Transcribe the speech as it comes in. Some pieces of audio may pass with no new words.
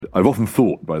I've often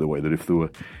thought, by the way, that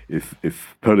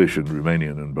if Polish and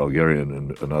Romanian and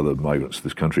Bulgarian and other migrants to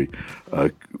this country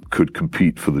could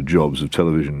compete for the jobs of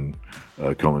television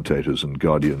commentators and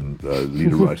Guardian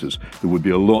leader writers, there would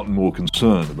be a lot more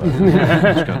concern about it in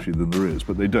this country than there is,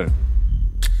 but they don't.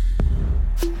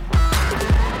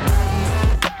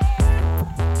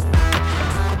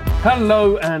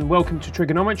 Hello and welcome to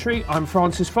Trigonometry. I'm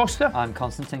Francis Foster. I'm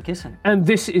Konstantin Kisin. And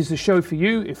this is the show for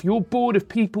you if you're bored of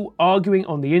people arguing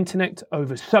on the internet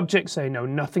over subjects they know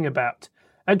nothing about.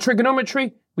 At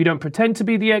Trigonometry, we don't pretend to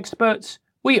be the experts,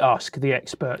 we ask the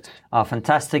experts. Our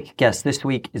fantastic guest this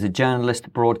week is a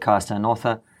journalist, broadcaster and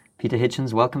author, Peter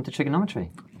Hitchens. Welcome to Trigonometry.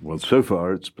 Well, so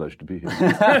far, it's a pleasure to be here.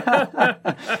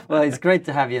 Well, it's great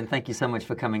to have you, and thank you so much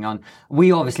for coming on.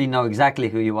 We obviously know exactly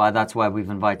who you are. That's why we've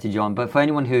invited you on. But for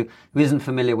anyone who isn't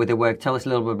familiar with your work, tell us a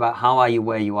little bit about how are you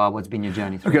where you are, what's been your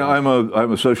journey through. Okay, I'm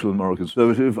a social and moral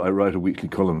conservative. I write a weekly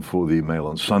column for the Mail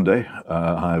on Sunday.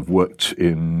 I've worked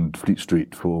in Fleet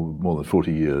Street for more than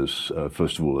 40 years,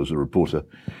 first of all as a reporter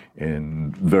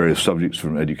in various subjects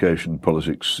from education,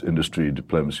 politics, industry,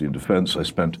 diplomacy and defense. I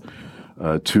spent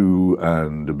 2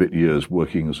 and a bit years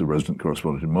working as a resident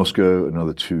correspondent in Moscow,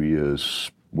 another 2 years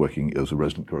working as a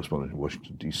resident correspondent in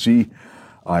Washington, D.C.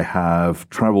 I have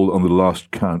traveled on the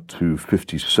last count to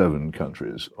 57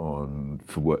 countries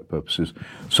for work purposes,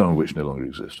 some of which no longer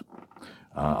exist.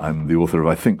 I'm the author of,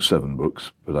 I think, 7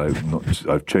 books, but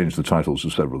I've changed the titles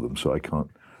of several of them, so I can't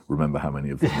remember how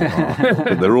many of them are.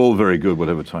 But they're all very good,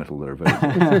 whatever title they're available.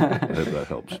 I hope that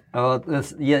helps. Oh,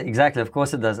 yeah, exactly. Of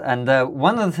course it does. And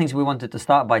one of the things we wanted to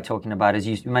start by talking about is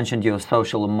you mentioned you're a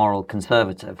social and moral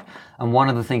conservative. And one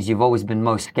of the things you've always been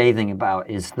most scathing about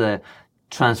is the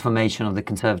transformation of the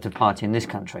Conservative Party in this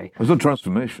country. It's not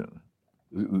transformation.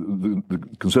 The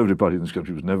Conservative Party in this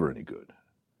country was never any good.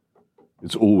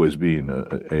 It's always been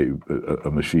a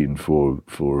machine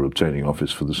for obtaining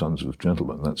office for the sons of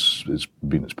gentlemen. It's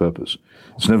been its purpose.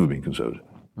 It's never been conservative.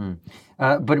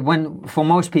 But for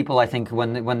most people, I think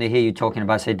when they hear you talking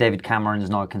about, say, David Cameron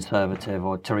is not a conservative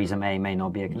or Theresa May may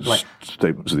not be a conservative.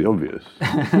 Statements are the obvious.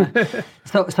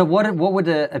 So what would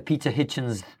a Peter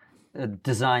Hitchens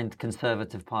designed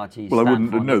Conservative Party Well, stand I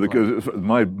wouldn't for? know, because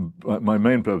my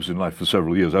main purpose in life for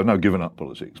several years, I've now given up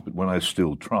politics, but when I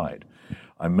still tried,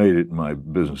 I made it my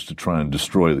business to try and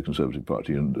destroy the Conservative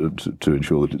Party and to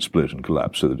ensure that it split and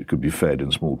collapsed so that it could be fed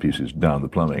in small pieces down the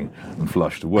plumbing and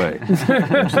flushed away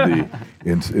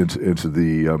into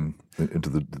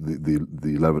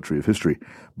the lavatory of history.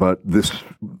 But this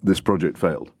project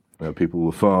failed. People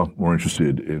were far more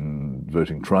interested in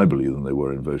voting tribally than they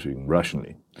were in voting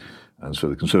rationally. And so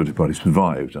the Conservative Party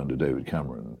survived under David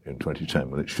Cameron in 2010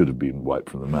 when it should have been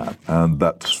wiped from the map. And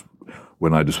that's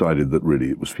when I decided that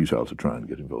really it was futile to try and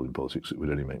get involved in politics. It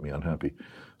would only make me unhappy.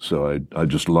 So I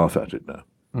just laugh at it now.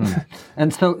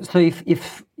 And so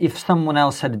if someone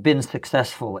else had been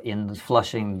successful in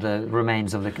flushing the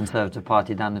remains of the Conservative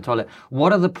Party down the toilet,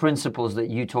 what are the principles that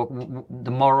you talk, the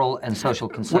moral and social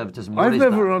conservatism? I've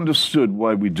never understood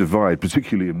why we divide,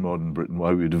 particularly in modern Britain,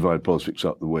 why we divide politics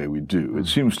up the way we do. It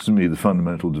seems to me the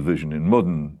fundamental division in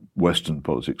modern Western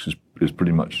politics is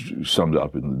pretty much summed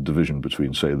up in the division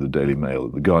between, say, the Daily Mail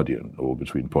and the Guardian, or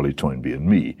between Polly Toynbee and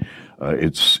me.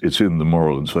 It's in the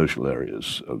moral and social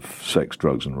areas of sex,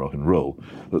 drugs, and rock and roll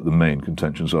that the main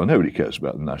contentions are. Nobody cares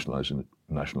about the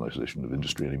nationalisation of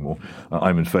industry anymore.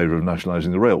 I'm in favour of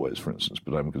nationalising the railways, for instance,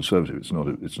 but I'm a conservative. It's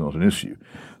not an issue.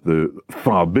 The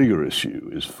far bigger issue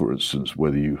is, for instance,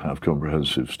 whether you have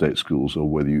comprehensive state schools or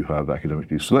whether you have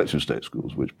academically selective state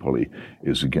schools, which Polly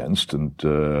is against, and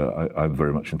I'm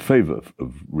very much in favour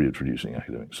of reintroducing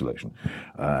academic selection.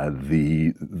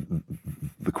 The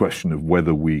question of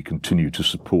whether we continue to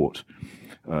support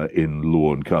in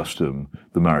law and custom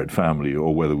the married family,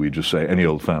 or whether we just say any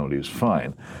old family is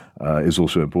fine, is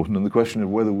also important. And the question of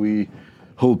whether we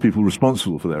hold people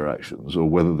responsible for their actions, or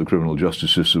whether the criminal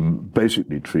justice system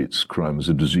basically treats crime as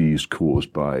a disease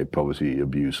caused by poverty,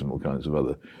 abuse, and all kinds of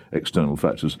other external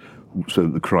factors, so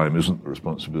that the crime isn't the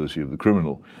responsibility of the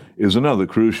criminal, is another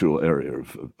crucial area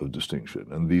of distinction.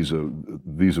 And these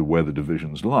are where the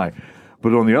divisions lie.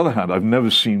 But on the other hand, I've never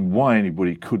seen why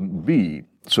anybody couldn't be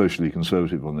socially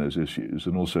conservative on those issues,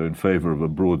 and also in favour of a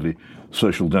broadly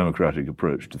social democratic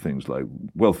approach to things like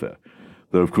welfare.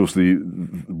 Though, of course,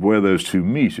 where those two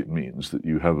meet, it means that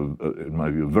you have, in my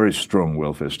view, a very strong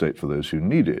welfare state for those who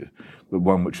need it, but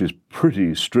one which is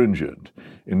pretty stringent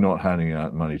in not handing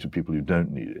out money to people who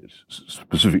don't need it,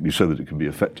 specifically so that it can be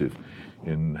effective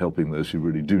in helping those who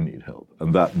really do need help.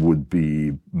 And that would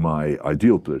be my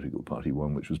ideal political party,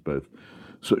 one which was both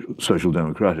social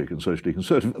democratic and socially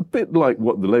conservative, a bit like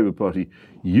what the Labour Party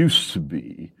used to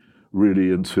be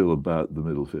really until about the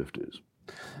middle 50s.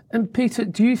 And Peter,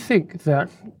 do you think that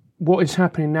what is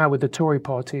happening now with the Tory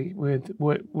party,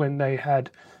 when they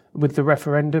had with the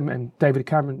referendum and David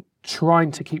Cameron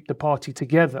trying to keep the party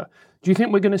together, do you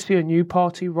think we're going to see a new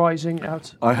party rising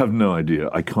out? I have no idea.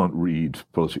 I can't read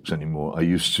politics anymore. I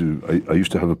used to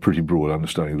have a pretty broad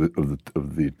understanding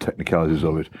of the technicalities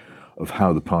of it, of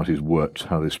how the parties worked,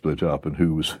 how they split up, and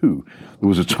who was who. There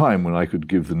was a time when I could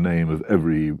give the name of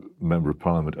every member of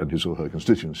parliament and his or her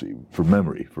constituency from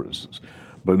memory, for instance.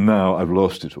 But now I've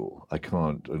lost it all. I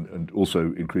can't, and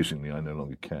also increasingly I no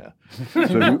longer care. So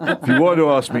if you want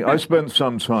to ask me, I spent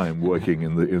some time working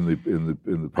in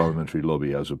the parliamentary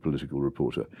lobby as a political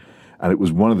reporter, and it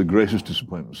was one of the greatest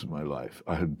disappointments of my life.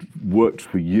 I had worked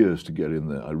for years to get in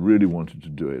there. I really wanted to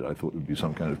do it. I thought it would be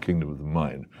some kind of kingdom of the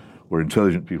mind, where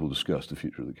intelligent people discussed the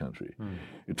future of the country.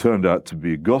 It turned out to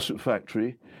be a gossip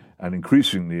factory, and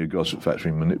increasingly a gossip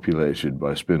factory manipulated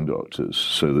by spin doctors,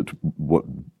 so that what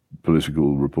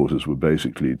political reporters were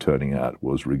basically turning out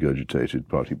was regurgitated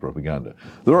party propaganda.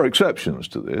 There are exceptions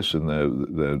to this, and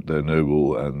they're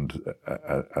noble and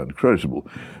creditable,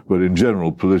 but in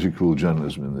general, political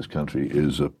journalism in this country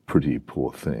is a pretty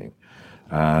poor thing,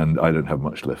 and I don't have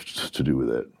much left to do with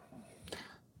it.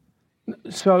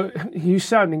 So you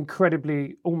sound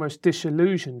incredibly almost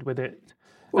disillusioned with it.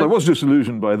 Well, I was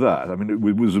disillusioned by that. I mean,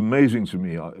 it was amazing to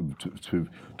me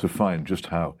to find just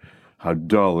how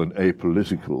dull and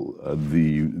apolitical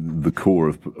the core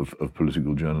of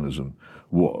political journalism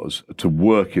was. To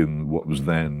work in what was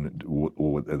then,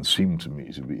 or then seemed to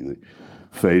me to be, the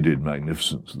faded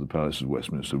magnificence of the Palace of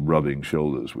Westminster, rubbing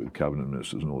shoulders with cabinet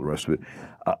ministers and all the rest of it.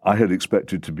 I had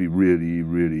expected to be really,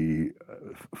 really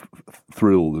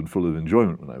thrilled and full of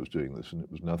enjoyment when I was doing this, and it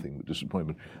was nothing but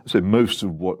disappointment. So most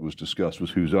of what was discussed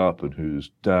was who's up and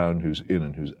who's down, who's in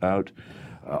and who's out.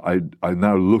 I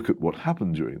now look at what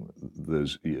happened during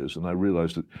those years, and I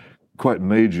realised that quite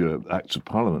major acts of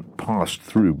Parliament passed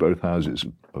through both houses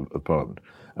of Parliament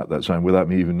at that time without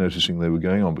me even noticing they were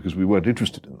going on, because we weren't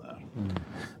interested in that.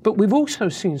 But we've also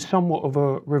seen somewhat of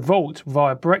a revolt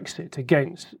via Brexit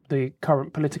against the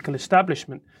current political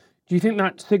establishment. Do you think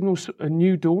that signals a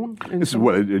new dawn?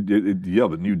 Yeah,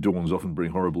 but new dawns often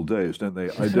bring horrible days, don't they?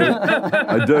 I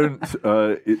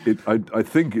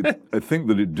think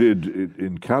that it did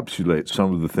encapsulate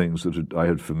some of the things that I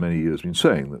had for many years been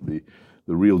saying, that the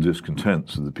real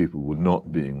discontents of the people were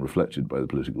not being reflected by the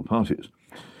political parties.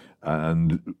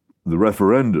 And the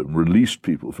referendum released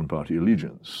people from party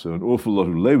allegiance. So an awful lot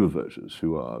of Labour voters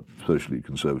who are socially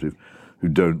conservative, who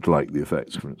don't like the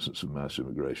effects, for instance, of mass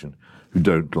immigration, who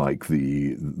don't like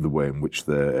the way in which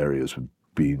their areas have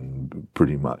been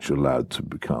pretty much allowed to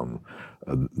become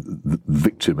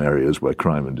victim areas where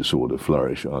crime and disorder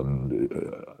flourish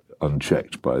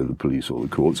unchecked by the police or the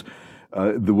courts.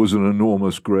 There was an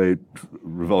enormous, great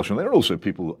revulsion. There are also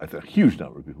people, a huge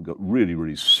number of people, got really,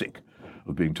 really sick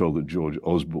of being told that George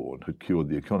Osborne had cured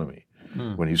the economy,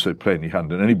 when he so plainly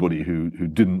hadn't. And anybody who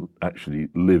didn't actually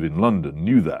live in London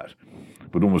knew that.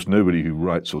 But almost nobody who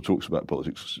writes or talks about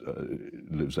politics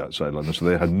lives outside London, so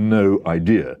they had no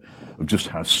idea of just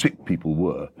how sick people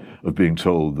were of being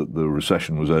told that the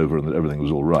recession was over and that everything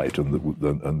was all right and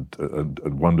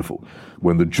wonderful,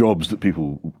 when the jobs that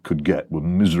people could get were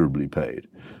miserably paid,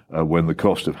 when the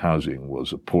cost of housing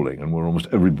was appalling, and where almost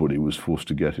everybody was forced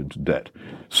to get into debt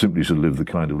simply to live the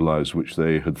kind of lives which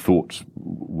they had thought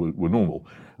were normal.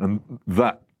 And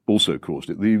that also caused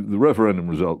it. The referendum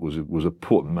result was a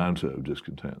portmanteau of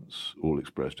discontents, all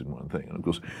expressed in one thing. And of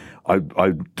course,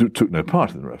 I took no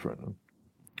part in the referendum.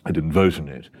 I didn't vote in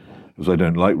it because I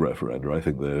don't like referenda. I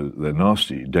think they're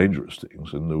nasty, dangerous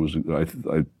things. And there was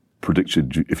I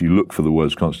predicted, if you look for the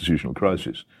words constitutional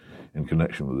crisis in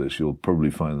connection with this, you'll probably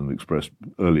find them expressed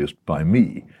earliest by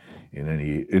me in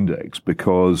any index,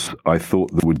 because I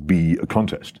thought there would be a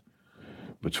contest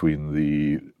between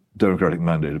the democratic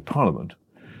mandate of Parliament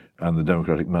and the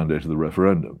democratic mandate of the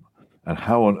referendum. And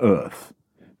how on earth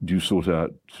do you sort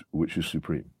out which is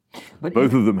supreme? But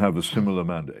both of them have a similar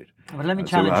mandate. But let me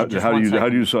challenge you just how one do you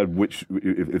second. decide which,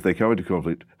 if they come into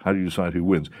conflict, how do you decide who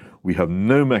wins? We have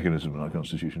no mechanism in our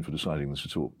Constitution for deciding this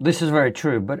at all. This is very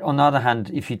true. But on the other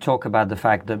hand, if you talk about the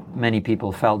fact that many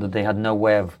people felt that they had no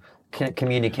way of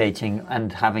communicating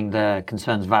and having their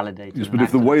concerns validated. Yes, but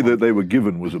if the way that they were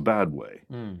given was a bad way.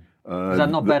 Is that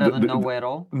not better than no way at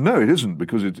all? No, it isn't,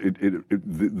 because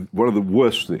one of the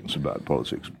worst things about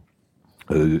politics,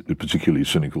 particularly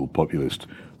cynical populist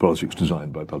politics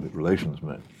designed by public relations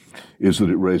men, is that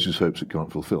it raises hopes it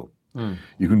can't fulfill.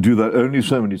 You can do that only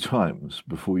so many times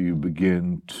before you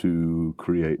begin to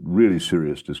create really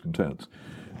serious discontents.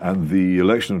 And the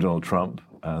election of Donald Trump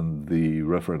and the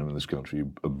referendum in this country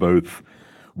are both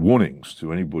warnings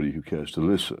to anybody who cares to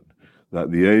listen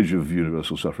that the age of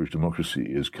universal suffrage democracy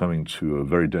is coming to a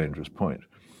very dangerous point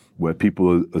where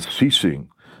people are ceasing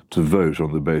to vote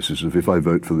on the basis of if I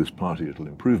vote for this party, it'll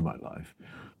improve my life,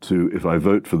 to if I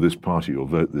vote for this party or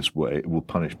vote this way, it will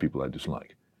punish people I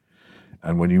dislike.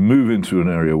 And when you move into an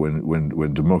area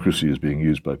when democracy is being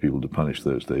used by people to punish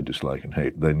those they dislike and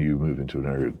hate, then you move into an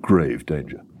area of grave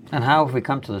danger. And how have we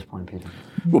come to this point, Peter?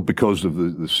 Well, because of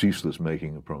the ceaseless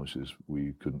making of promises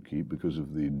we couldn't keep, because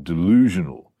of the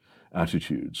delusional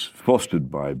attitudes fostered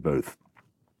by both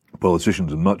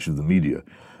politicians and much of the media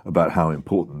about how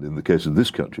important, in the case of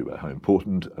this country, about how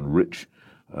important and rich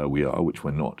we are, which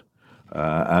we're not.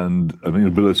 And an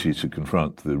inability to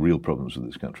confront the real problems of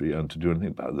this country and to do anything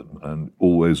about them, and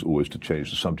always to change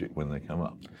the subject when they come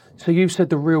up. So you've said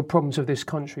the real problems of this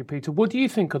country, Peter. What do you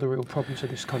think are the real problems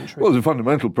of this country? Well, the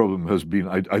fundamental problem has been,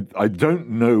 I don't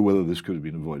know whether this could have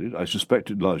been avoided. I suspect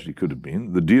it largely could have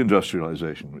been. The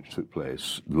deindustrialization which took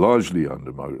place largely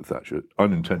under Margaret Thatcher,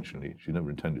 unintentionally, she never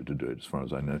intended to do it as far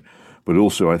as I know, but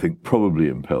also I think probably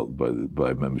impelled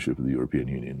by membership of the European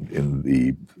Union in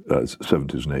the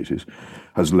 70s and 80s,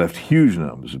 has left huge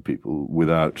numbers of people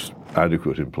without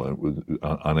adequate employment,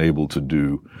 unable to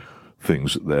do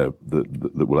things that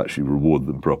will actually reward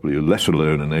them properly, or let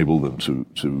alone enable them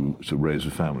to raise a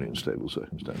family in stable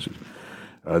circumstances.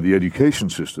 The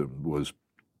education system was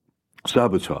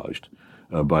sabotaged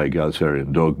by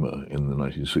egalitarian dogma in the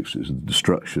 1960s, the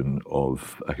destruction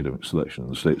of academic selection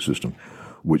in the state system,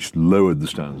 which lowered the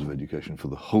standards of education for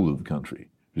the whole of the country.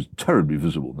 It's terribly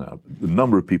visible now. The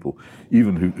number of people,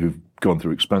 even who've gone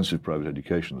through expensive private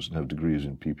educations and have degrees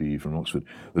in PPE from Oxford,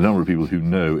 the number of people who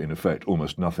know, in effect,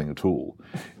 almost nothing at all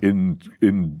in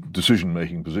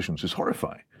decision-making positions is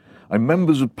horrifying. And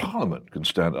members of Parliament can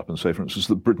stand up and say, for instance,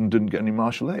 that Britain didn't get any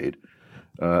martial aid,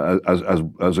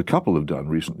 as a couple have done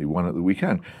recently, one at the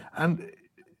weekend. And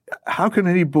how can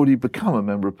anybody become a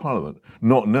member of Parliament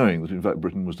not knowing that, in fact,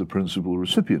 Britain was the principal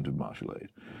recipient of martial aid?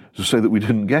 To say that we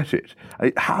didn't get it.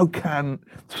 How can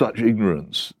such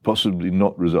ignorance possibly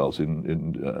not result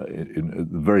in at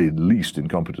the very least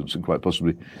incompetence and quite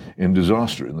possibly in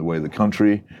disaster in the way the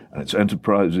country and its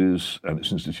enterprises and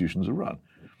its institutions are run?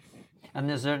 And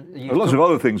there's lots of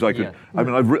other things I could. Yeah. I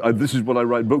mean, this is what I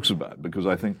write books about, because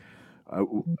I think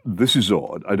this is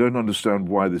odd. I don't understand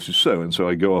why this is so, and so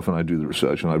I go off and I do the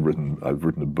research. And I've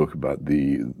written a book about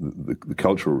the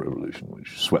Cultural Revolution,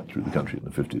 which swept through the country in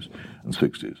the 50s and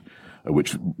 60s,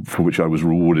 for which I was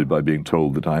rewarded by being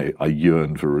told that I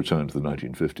yearned for a return to the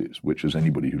 1950s, which, as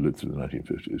anybody who lived through the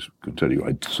 1950s can tell you,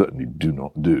 I certainly do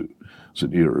not do. It's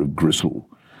an era of gristle,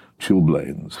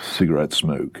 chilblains, cigarette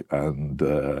smoke, and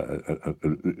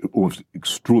almost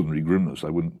extraordinary grimness. I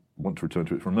wouldn't want to return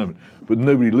to it for a moment. But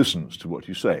nobody listens to what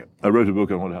you say. I wrote a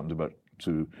book on what happened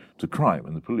to crime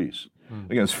and the police.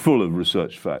 Again, it's full of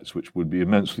research facts which would be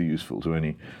immensely useful to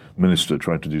any minister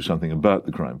trying to do something about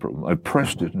the crime problem. I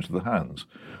pressed it into the hands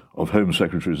of Home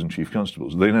Secretaries and Chief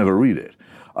Constables. They never read it.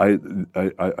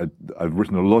 I've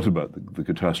written a lot about the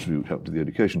catastrophe which happened to the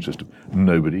education system.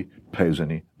 Nobody pays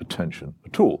any attention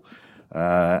at all.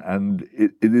 And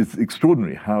it is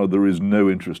extraordinary how there is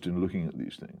no interest in looking at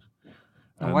these things.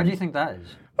 And why do you think that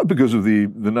is? Because of the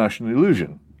national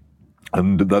illusion.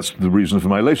 And that's the reason for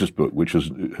my latest book, which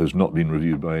has not been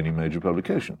reviewed by any major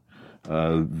publication,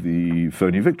 The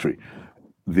Phony Victory.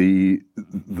 The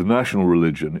national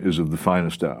religion is of the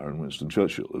finest hour in Winston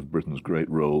Churchill, of Britain's great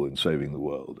role in saving the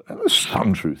world. And there's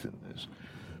some truth in this.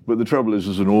 But the trouble is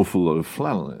there's an awful lot of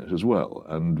flannel in it as well.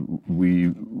 And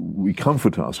we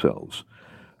comfort ourselves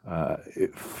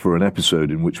for an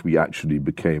episode in which we actually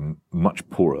became much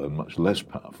poorer and much less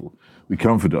powerful. We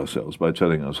comfort ourselves by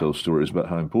telling ourselves stories about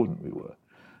how important we were,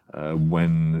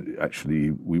 when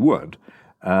actually we weren't.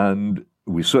 And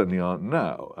we certainly aren't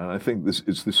now, and I think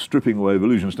it's this stripping away of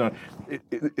illusions. Now,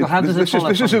 this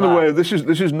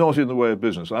is not in the way of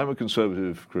business. I'm a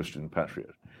conservative Christian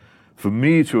patriot. For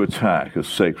me to attack a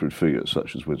sacred figure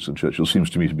such as Winston Churchill seems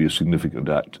to me to be a significant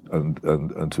act and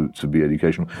to be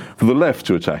educational. For the left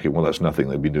to attack him, well, that's nothing.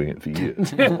 They've been doing it for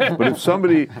years. But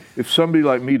if somebody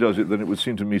like me does it, then it would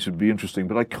seem to me to be interesting.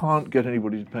 But I can't get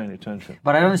anybody to pay any attention.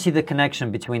 But I don't see the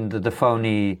connection between the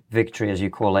phony victory, as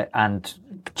you call it, and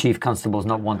Chief Constables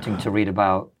not wanting to read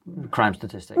about crime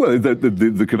statistics. Well,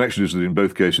 the connection is that in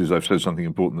both cases I've said something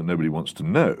important that nobody wants to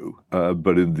know.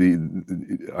 But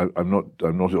I'm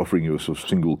not offering you a sort of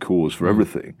single cause for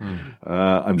everything.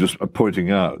 I'm just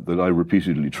pointing out that I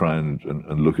repeatedly try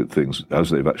and look at things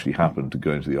as they've actually happened, to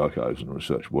go into the archives and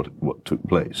research what took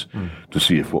place, to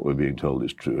see if what we're being told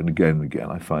is true. And again,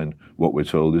 I find what we're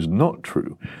told is not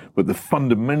true. But the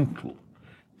fundamental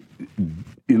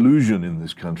illusion in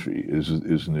this country is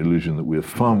an illusion that we are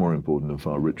far more important and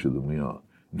far richer than we are.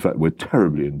 In fact, we're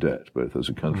terribly in debt, both as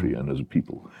a country and as a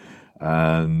people.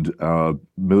 And our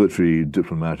military,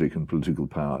 diplomatic, and political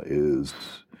power is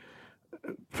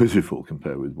pitiful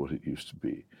compared with what it used to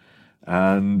be.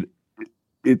 And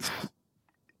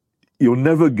you're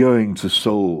never going to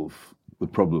solve the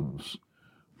problems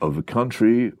of a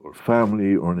country or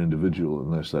family or an individual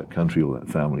unless that country or that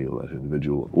family or that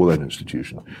individual or that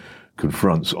institution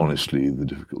confronts honestly the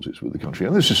difficulties with the country.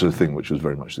 And this is a thing which was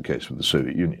very much the case with the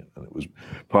Soviet Union. And it was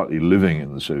partly living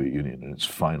in the Soviet Union in its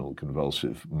final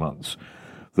convulsive months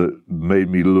that made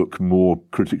me look more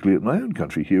critically at my own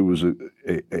country. Here was an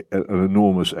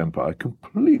enormous empire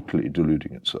completely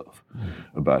deluding itself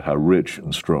about how rich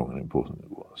and strong and important it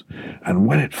was. And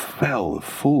when it fell, the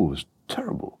fall was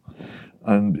terrible.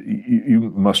 And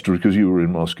you must, because you were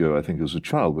in Moscow, I think, as a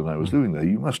child when I was living there,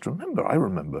 you must remember, I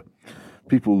remember,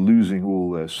 people losing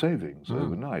all their savings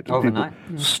overnight. And people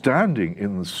standing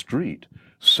in the street,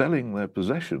 selling their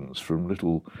possessions from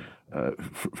little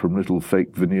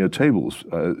fake veneer tables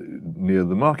near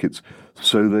the markets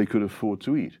so they could afford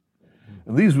to eat.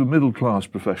 And these were middle-class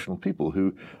professional people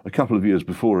who, a couple of years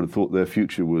before, had thought their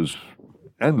future was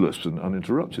endless and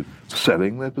uninterrupted,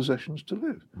 selling their possessions to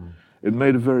live. It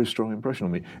made a very strong impression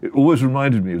on me. It always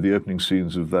reminded me of the opening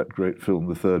scenes of that great film,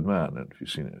 The Third Man, I don't know if you've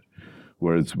seen it,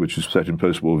 which is set in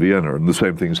post-war Vienna, and the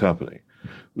same thing is happening.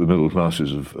 The middle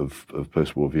classes of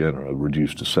post-war Vienna are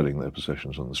reduced to selling their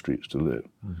possessions on the streets to live.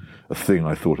 A thing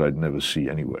I thought I'd never see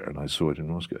anywhere, and I saw it in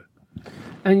Moscow.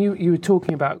 And you were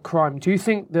talking about crime. Do you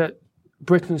think that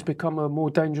Britain's become a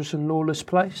more dangerous and lawless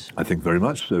place? I think very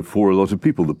much so. For a lot of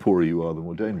people, the poorer you are, the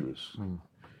more dangerous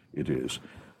it is.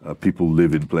 People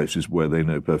live in places where they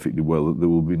know perfectly well that there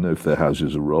will be if their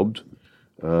houses are robbed,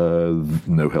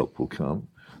 no help will come.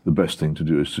 The best thing to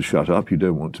do is to shut up. You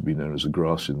don't want to be known as a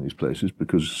grass in these places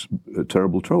because a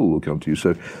terrible troll will come to you.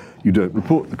 So you don't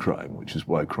report the crime, which is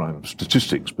why crime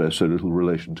statistics bear so little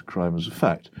relation to crime as a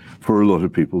fact. For a lot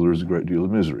of people, there is a great deal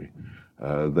of misery.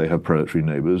 They have predatory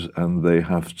neighbours and they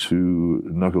have to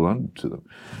knuckle under to them.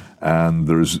 And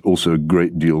there is also a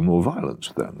great deal more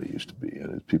violence than there used to be.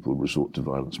 And people resort to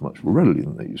violence much more readily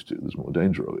than they used to. There's more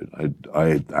danger of it.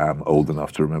 I am old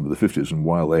enough to remember the 50s, and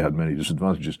while they had many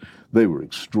disadvantages, they were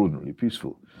extraordinarily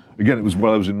peaceful. Again, it was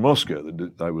while I was in Moscow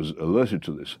that I was alerted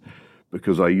to this,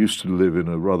 because I used to live in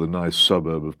a rather nice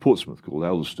suburb of Portsmouth called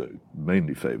Alderstoke,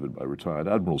 mainly favoured by retired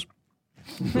admirals.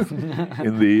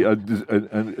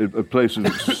 in a place of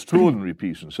extraordinary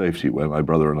peace and safety, where my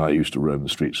brother and I used to roam the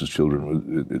streets as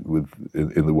children,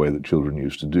 in the way that children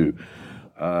used to do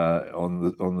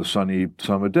on the sunny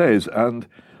summer days. And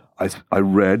I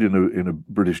read in a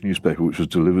British newspaper, which was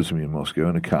delivered to me in Moscow,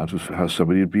 an account of how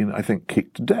somebody had been, I think,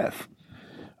 kicked to death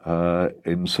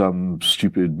in some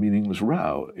stupid, meaningless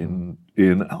row in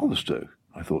Alderstoke.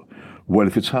 I thought, well,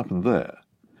 if it's happened there,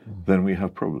 then we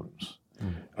have problems.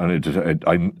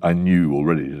 And I knew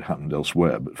already it had happened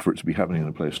elsewhere, but for it to be happening in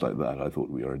a place like that, I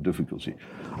thought we are in difficulty.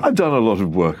 I've done a lot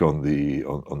of work on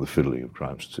the fiddling of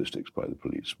crime statistics by the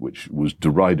police, which was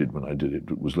derided when I did it,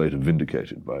 but was later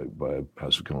vindicated by a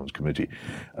House of Commons committee.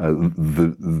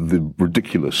 The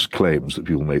ridiculous claims that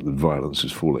people make that violence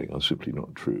is falling are simply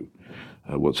not true.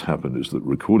 What's happened is that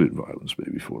recorded violence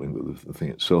may be falling, but the thing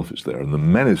itself is there. And the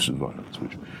menace of violence,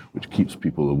 which keeps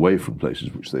people away from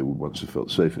places which they would once have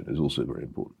felt safe in, is also very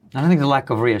important. And I think the lack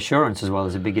of reassurance as well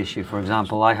is a big issue. For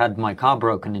example, I had my car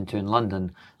broken into in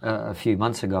London a few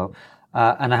months ago,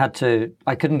 and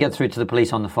I couldn't get through to the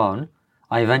police on the phone.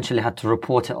 I eventually had to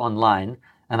report it online,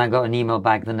 and I got an email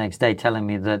back the next day telling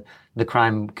me that the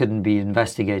crime couldn't be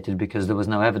investigated because there was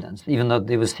no evidence, even though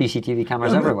there was CCTV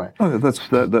cameras everywhere.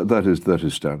 That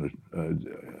is standard.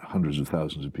 Hundreds of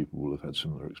thousands of people will have had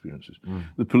similar experiences.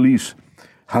 The police,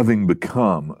 having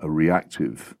become a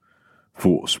reactive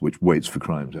force which waits for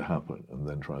crime to happen and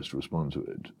then tries to respond to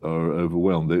it, are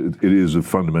overwhelmed. It is a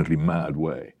fundamentally mad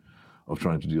way of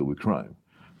trying to deal with crime,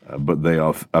 but they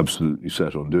are absolutely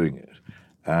set on doing it.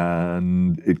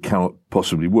 And it cannot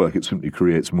possibly work. It simply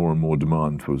creates more and more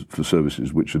demand for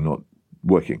services which are not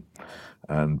working.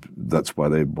 And that's why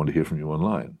they want to hear from you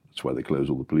online. That's why they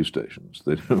close all the police stations.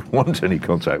 They don't want any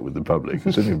contact with the public.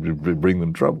 It's only to bring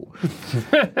them trouble.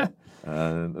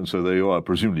 And so there you are.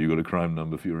 Presumably you got a crime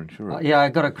number for your insurance. Yeah, I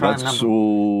got a crime number. That's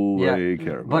all they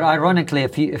care about. But ironically,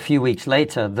 a few weeks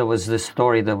later, there was this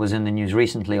story that was in the news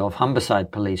recently of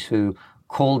Humberside police who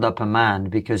called up a man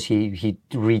because he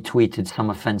retweeted some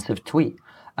offensive tweet.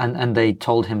 And they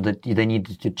told him that they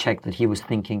needed to check that he was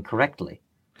thinking correctly.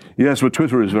 Yes, but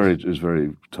Twitter is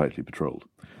very tightly patrolled.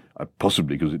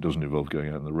 Possibly because it doesn't involve going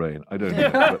out in the rain. I don't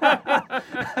know.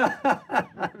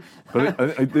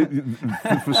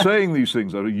 But for saying these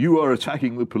things, you are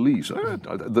attacking the police.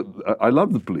 I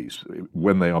love the police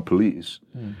when they are police.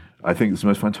 I think it's the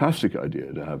most fantastic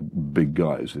idea to have big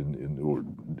guys or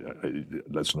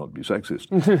let's not be sexist,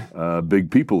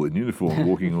 big people in uniform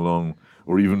walking along,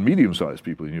 or even medium-sized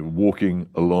people walking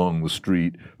along the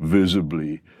street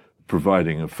visibly,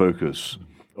 providing a focus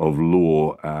of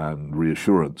law and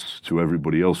reassurance to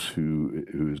everybody else who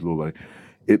is law-abiding.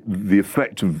 The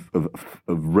effect of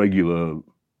regular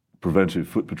preventive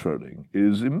foot patrolling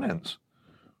is immense,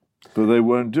 but they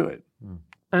won't do it.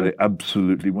 They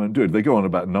absolutely won't do it. They go on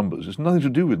about numbers. It's nothing to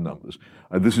do with numbers.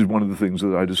 This is one of the things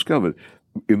that I discovered.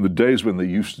 In the days when they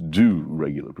used to do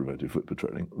regular preventive foot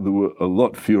patrolling, there were a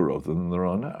lot fewer of them than there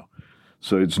are now.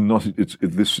 So it's not.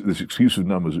 This excuse of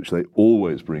numbers, which they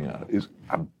always bring out, is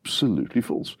absolutely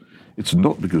false. It's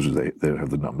not because they don't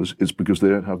have the numbers. It's because they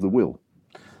don't have the will.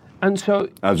 And so,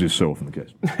 as is so often the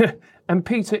case. And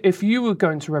Peter, if you were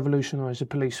going to revolutionise the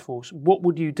police force, what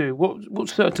would you do? What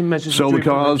certain measures? Sell the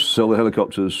cars, sell the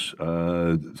helicopters,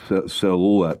 sell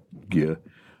all that gear.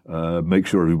 Make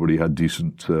sure everybody had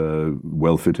decent,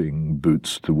 well-fitting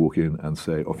boots to walk in and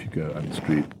say, off you go on the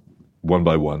street. 1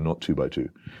 by 1, not 2 by 2.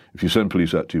 If you send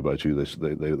police out 2 by 2,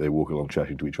 they walk along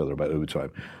chatting to each other about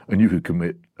overtime, and you could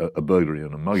commit a burglary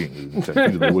and a mugging within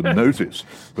 10 feet, they wouldn't notice.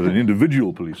 But an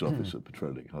individual police officer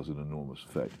patrolling has an enormous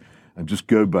effect. And just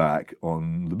go back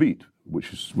on the beat,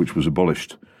 which was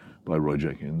abolished by Roy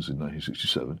Jenkins in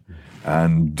 1967,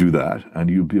 and do that,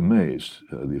 and you'll be amazed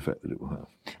at the effect that it will have.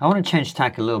 I want to change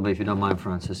tack a little bit, if you don't mind,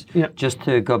 Francis. Yeah. Just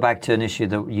to go back to an issue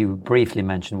that you briefly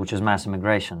mentioned, which is mass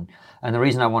immigration. And the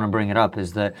reason I want to bring it up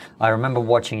is that I remember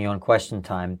watching you on Question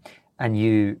Time, and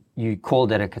you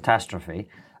called it a catastrophe,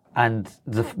 and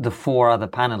the 4 other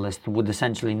panelists would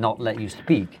essentially not let you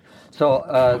speak.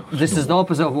 So this is the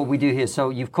opposite of what we do here.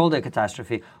 So you've called it a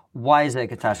catastrophe. Why is it a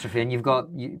catastrophe? And you've got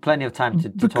plenty of time to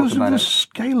talk about it. Because of the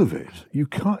scale of it. You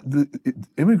can't.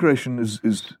 Immigration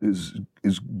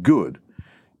is good,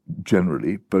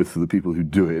 generally, both for the people who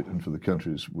do it and for the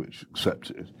countries which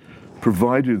accept it,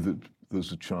 provided that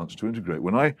there's a chance to integrate.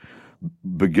 When I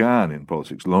began in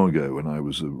politics long ago, when I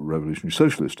was a revolutionary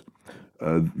socialist,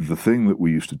 the thing that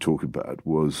we used to talk about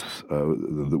was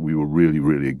that we were really,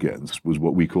 really against was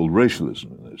what we called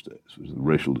racialism in those days. It was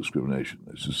racial discrimination.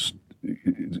 It's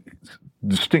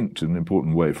distinct in an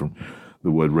important way from the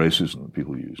word racism that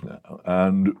people use now.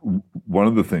 And one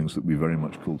of the things that we very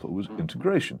much called for was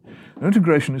integration. And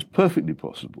integration is perfectly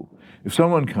possible. If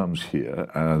someone comes here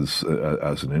as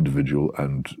an individual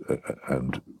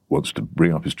and wants to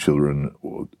bring up his children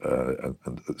or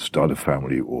and start a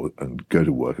family and go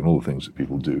to work and all the things that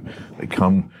people do, they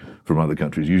come from other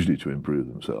countries usually to improve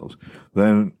themselves,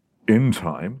 then in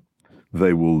time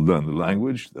they will learn the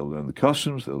language, they'll learn the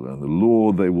customs, they'll learn the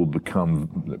law, they will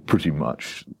become pretty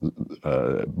much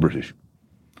British.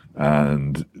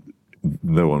 And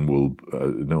no one will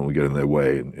get in their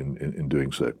way in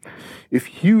doing so. If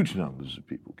huge numbers of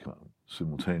people come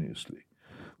simultaneously,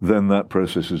 then that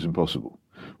process is impossible.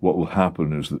 What will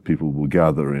happen is that people will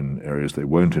gather in areas they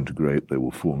won't integrate, they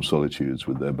will form solitudes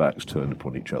with their backs turned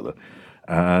upon each other.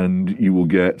 And you will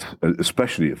get,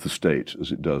 especially if the state,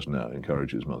 as it does now,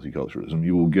 encourages multiculturalism,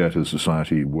 you will get a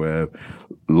society where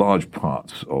large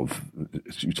parts of,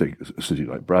 you take a city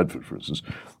like Bradford, for instance,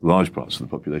 large parts of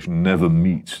the population never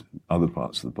meet other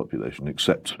parts of the population,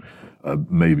 except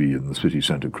maybe in the city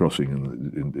centre crossing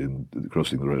in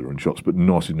crossing the road or in shops, but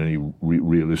not in any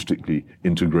realistically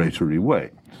integratory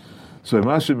way. So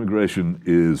mass immigration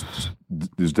is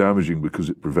damaging because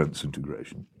it prevents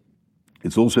integration.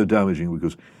 It's also damaging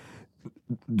because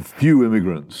few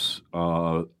immigrants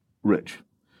are rich.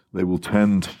 They will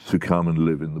tend to come and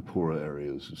live in the poorer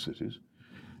areas of cities,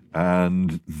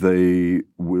 and they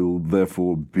will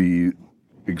therefore be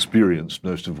experienced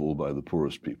most of all by the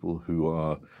poorest people, who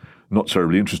are not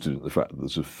terribly interested in the fact that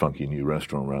there's a funky new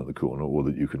restaurant around the corner or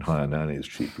that you can hire nannies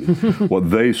cheaply. What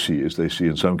they see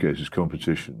in some cases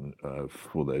competition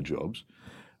for their jobs.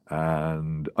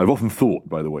 And I've often thought,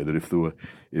 by the way, that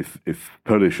if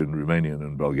Polish and Romanian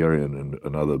and Bulgarian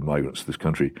and other migrants to this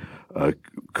country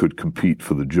could compete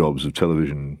for the jobs of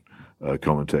television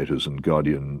commentators and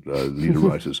Guardian leader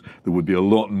writers, there would be a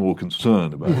lot more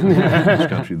concern about it in this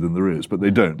country than there is. But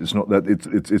they don't. It's not that.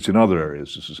 It's in other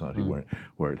areas of society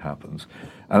where it happens.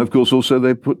 And of course, also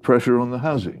they put pressure on the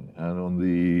housing and on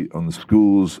the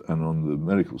schools and on the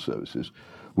medical services,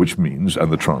 which means,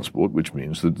 and the transport, which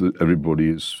means that everybody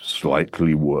is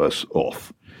slightly worse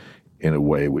off in a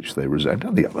way which they resent.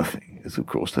 And the other thing is, of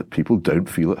course, that people don't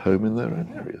feel at home in their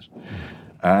own areas.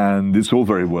 And it's all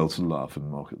very well to laugh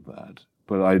and mock at that,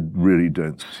 but I really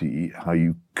don't see how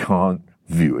you can't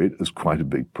view it as quite a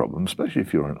big problem, especially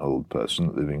if you're an old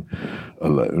person living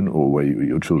alone or where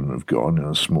your children have gone in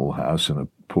a small house in a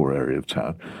poor area of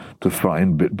town, to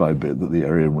find bit by bit that the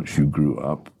area in which you grew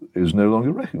up is no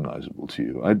longer recognizable to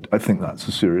you. I think that's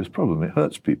a serious problem. It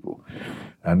hurts people.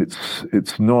 And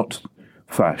it's not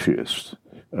fascist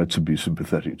to be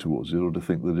sympathetic towards it or to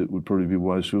think that it would probably be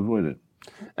wise to avoid it.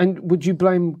 And would you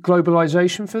blame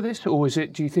globalization for this, or is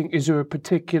there a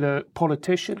particular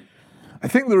politician? I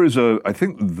think there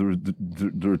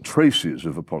are traces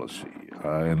of a policy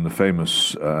in the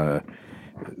famous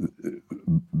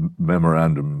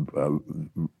memorandum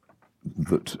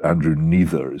that Andrew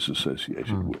Neither is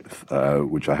associated with,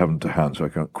 which I haven't to hand, so I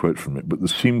can't quote from it. But there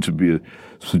seemed to be a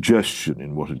suggestion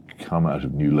in what had come out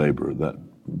of New Labour at that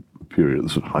period, the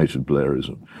sort of height of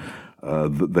Blairism,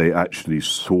 that they actually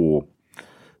saw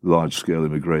large-scale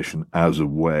immigration as a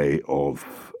way of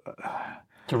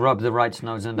to rub the right's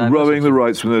nose in diversity. Rubbing the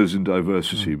right's nose in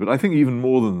diversity. But I think even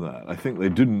more than that, I think they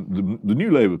didn't, the New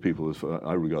Labour people, as far,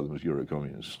 I regard them as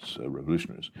Euro-communists,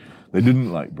 revolutionaries, they didn't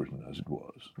like Britain as it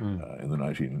was in the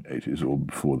 1980s or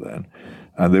before then,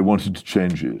 and they wanted to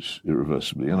change it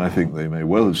irreversibly, and I think they may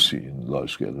well have seen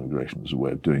large-scale immigration as a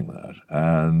way of doing that.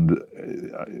 And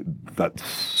that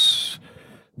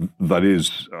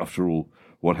is, after all,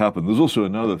 what happened. There's also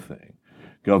another thing.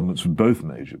 Governments of both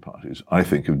major parties, I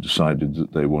think, have decided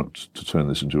that they want to turn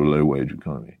this into a low-wage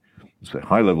economy. So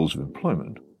high levels of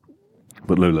employment,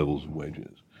 but low levels of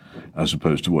wages, as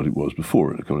opposed to what it was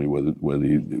before, an economy where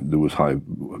there was high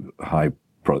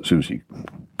productivity,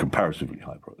 comparatively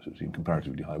high productivity, and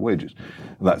comparatively high wages.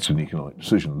 That's an economic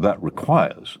decision. That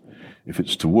requires, if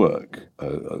it's to work,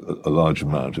 a large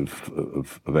amount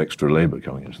of extra labour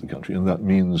coming into the country, and that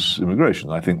means immigration.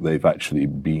 I think they've actually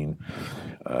been,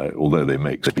 although they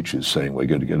make speeches saying we're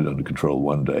going to get it under control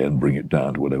one day and bring it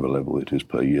down to whatever level it is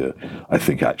per year, I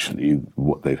think actually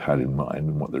what they've had in mind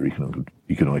and what their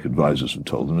economic advisors have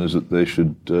told them is that they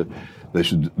should,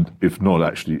 if not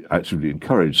actually actively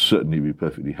encourage, certainly be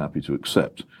perfectly happy to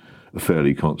accept a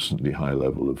fairly constantly high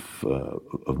level of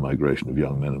migration of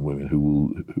young men and women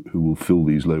who will fill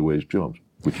these low-wage jobs,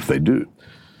 which they do.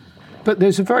 But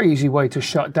there's a very easy way to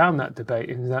shut down that debate,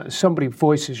 in that somebody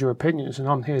voices your opinions and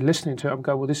I'm here listening to it, I'm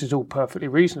going, well, this is all perfectly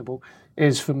reasonable,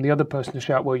 is from the other person to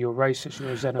shout, well, you're racist, you're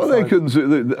a xenophobe. Well, they can,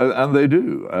 and they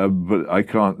do, but I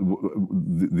can't,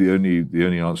 the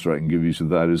only answer I can give you to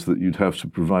that is that you'd have to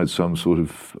provide some sort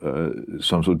of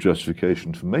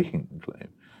justification for making the claim.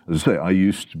 As I say, I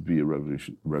used to be a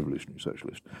revolutionary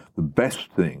socialist. The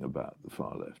best thing about the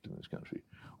far left in this country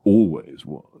always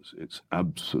was its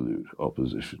absolute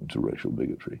opposition to racial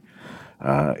bigotry.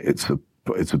 It's a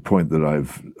point that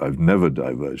I've never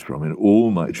diverged from. In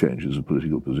all my changes of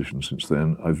political position since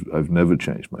then, I've never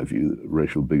changed my view that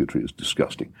racial bigotry is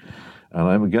disgusting, and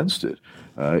I'm against it.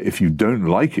 If you don't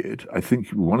like it, I think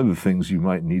one of the things you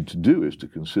might need to do is to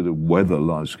consider whether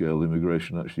large-scale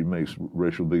immigration actually makes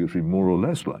racial bigotry more or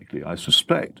less likely. I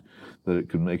suspect that it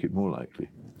can make it more likely.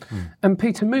 And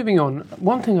Peter, moving on,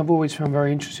 one thing I've always found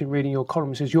very interesting reading your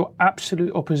columns is your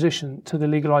absolute opposition to the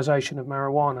legalisation of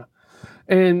marijuana.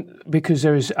 And because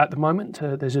there is, at the moment,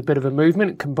 there's a bit of a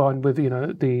movement combined with,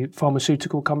 the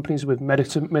pharmaceutical companies with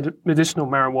medicinal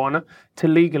marijuana to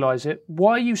legalise it.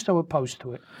 Why are you so opposed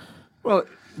to it? Well,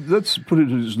 let's put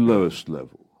it at its lowest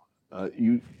level.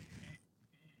 The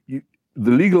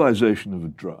legalisation of a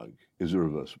drug is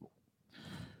irreversible.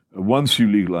 Once you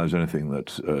legalise anything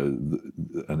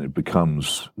and it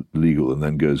becomes legal and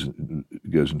then goes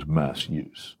into mass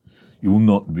use, you will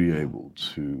not be able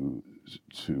to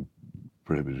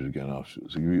prohibit it again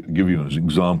afterwards. I'll give you an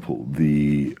example: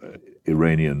 the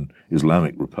Iranian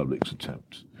Islamic Republic's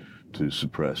attempt to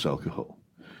suppress alcohol.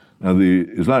 Now, the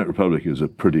Islamic Republic is a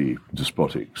pretty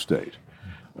despotic state.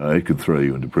 It could throw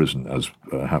you into prison, as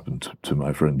happened to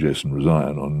my friend Jason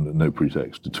Rezaian, on no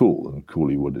pretext at all, and call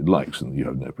you what it likes, and you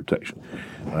have no protection.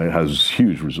 It has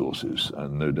huge resources,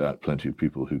 and no doubt plenty of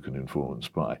people who can inform and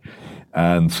spy.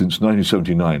 And since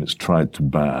 1979, it's tried to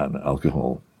ban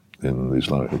alcohol in the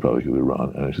Islamic Republic of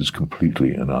Iran, and it has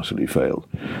completely and utterly failed.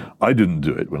 I didn't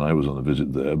do it when I was on a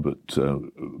visit there, but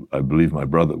I believe my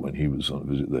brother, when he was on a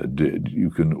visit there, did. You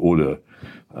can order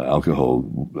alcohol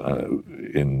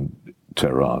in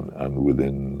Tehran, and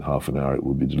within half an hour it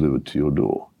will be delivered to your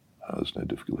door. There's no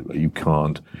difficulty. But you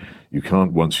can't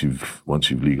once you've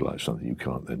legalized something, you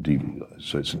can't then delegalize.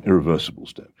 So it's an irreversible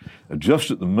step. And just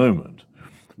at the moment,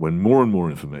 when more and more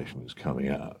information is coming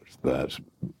out that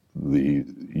the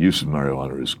use of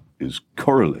marijuana is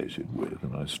correlated with,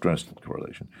 and I stress that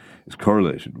correlation, is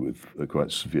correlated with a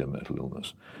quite severe mental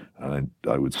illness. And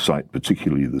I would cite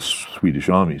particularly the Swedish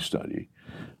Army study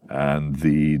and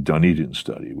the Dunedin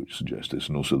study, which suggests this,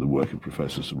 and also the work of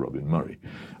Professor Sir Robin Murray.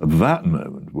 At that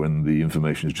moment, when the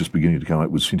information is just beginning to come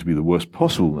out, would seem to be the worst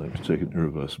possible moment to take an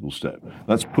irreversible step.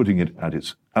 That's putting it at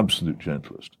its absolute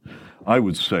gentlest. I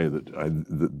would say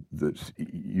that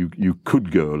you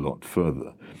could go a lot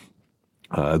further.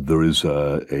 There is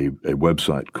a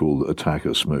website called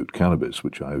Attacker Smoked Cannabis,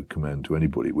 which I commend to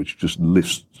anybody, which just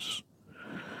lists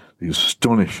the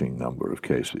astonishing number of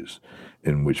cases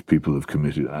in which people have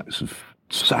committed acts of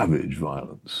savage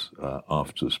violence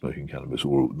after smoking cannabis,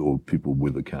 or people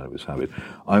with a cannabis habit.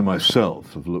 I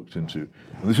myself have looked into,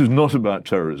 and this is not about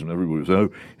terrorism. Everybody says, "Oh,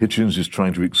 Hitchens is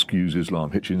trying to excuse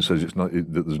Islam. Hitchens says that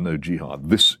there's no jihad."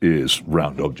 This is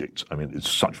round objects. I mean, it's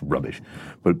such rubbish,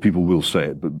 but people will say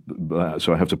it. But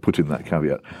so I have to put in that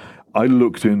caveat. I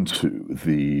looked into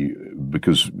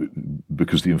because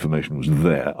the information was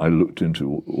there, I looked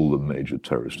into all the major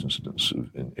terrorist incidents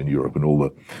in Europe and all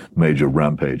the major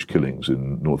rampage killings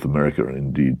in North America and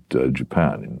indeed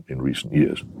Japan in recent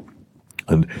years.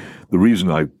 And the reason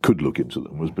I could look into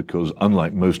them was because,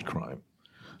 unlike most crime,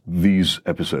 these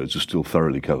episodes are still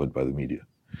thoroughly covered by the media.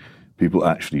 People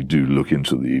actually do look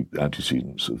into the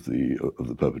antecedents of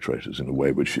the perpetrators in a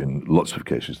way which in lots of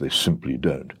cases they simply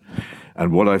don't.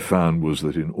 And what I found was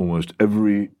that in almost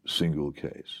every single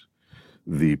case,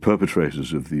 the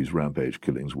perpetrators of these rampage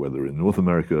killings, whether in North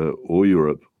America or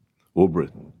Europe or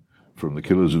Britain, from the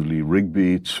killers of Lee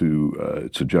Rigby to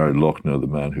Jared Loughner, the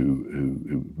man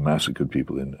who massacred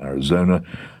people in Arizona,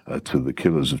 to the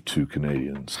killers of 2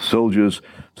 Canadian soldiers,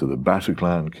 to the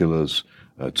Bataclan killers,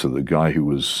 to the guy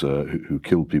who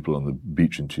killed people on the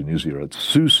beach in Tunisia at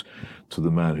Sousse, to the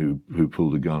man who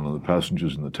pulled a gun on the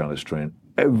passengers in the Thalys train.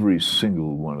 Every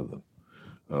single one of them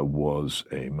was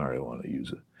a marijuana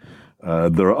user.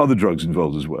 There are other drugs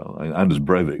involved as well. Anders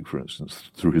Breivik, for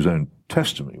instance, through his own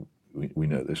testimony, we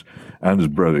know this. Anders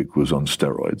Breivik was on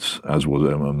steroids, as was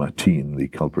Omar Mateen, the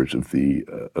culprit of the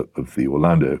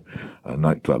Orlando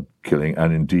nightclub killing,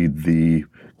 and indeed the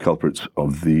culprits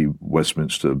of the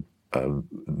Westminster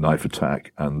knife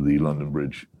attack and the London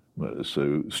Bridge murder.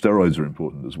 So steroids are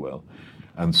important as well.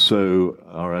 And so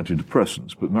are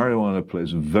antidepressants. But marijuana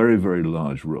plays a very, very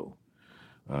large role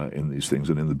in these things.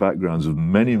 And in the backgrounds of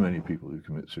many, many people who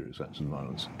commit serious acts of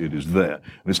violence, it is there.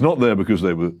 And it's not there because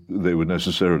they were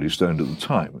necessarily stoned at the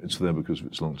time. It's there because of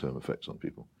its long-term effects on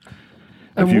people.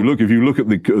 If you look at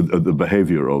the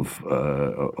behaviour of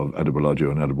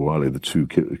Adebolajo and Adebowale, the 2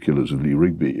 killers of Lee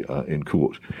Rigby in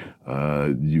court,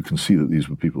 you can see that these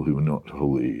were people who were not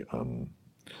wholly,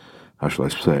 how shall I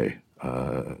say,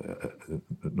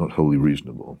 not wholly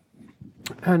reasonable.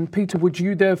 And Peter, would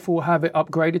you therefore have it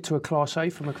upgraded to a Class A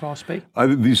from a Class B? I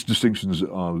think these distinctions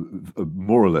are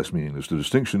more or less meaningless.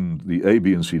 The A,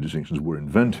 B, and C distinctions were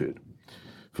invented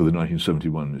for the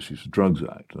 1971 Misuse of Drugs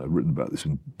Act, and I've written about this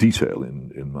in detail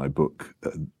in my book,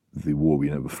 The War We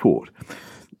Never Fought.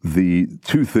 The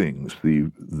 2 things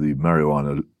the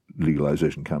marijuana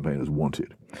legalization campaigners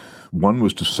wanted. One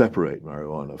was to separate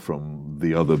marijuana from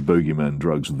the other bogeyman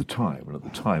drugs of the time, and at the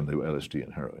time they were LSD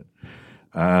and heroin.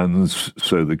 And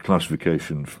so the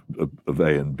classification of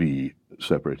A and B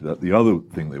separated that. The other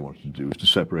thing they wanted to do was to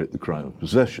separate the crime of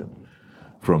possession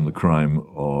from the crime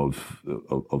of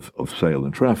sale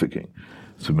and trafficking,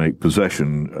 to make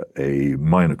possession a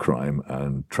minor crime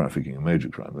and trafficking a major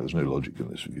crime. There's no logic in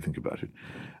this if you think about it.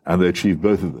 And they achieved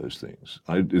both of those things.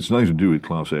 It's nothing to do with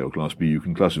Class A or Class B. You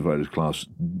can classify it as Class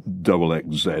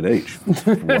XXZH,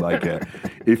 for what I care.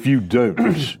 If you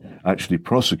don't actually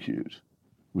prosecute,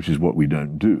 which is what we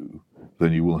don't do,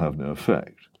 then you will have no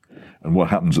effect. And what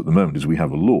happens at the moment is we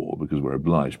have a law, because we're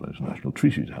obliged by international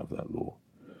treaty to have that law,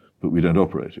 but we don't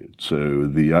operate it. So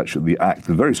the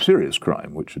very serious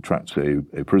crime, which attracts a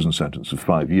prison sentence of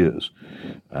 5 years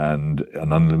and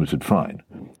an unlimited fine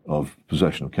of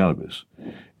possession of cannabis,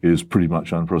 is pretty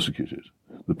much unprosecuted.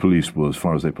 The police will, as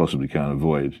far as they possibly can,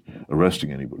 avoid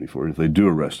arresting anybody for it. If they do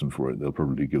arrest them for it, they'll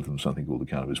probably give them something called the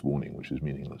cannabis warning, which is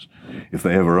meaningless. If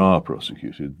they ever are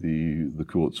prosecuted, the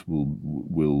courts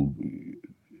will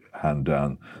hand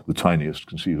down the tiniest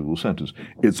conceivable sentence.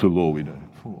 It's a law we don't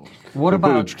enforce. What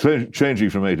about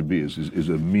changing from A to B is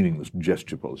a meaningless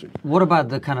gesture policy. What about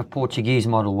the kind of Portuguese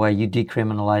model where you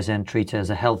decriminalise and treat it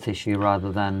as a health issue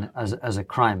rather than as a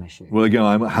crime issue? Well, again,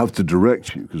 I have to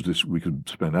direct you, because we could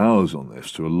spend hours on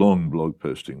this, to a long blog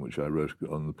posting which I wrote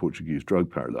on the Portuguese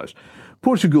drug paradise.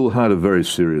 Portugal had a very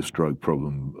serious drug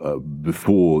problem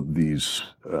before these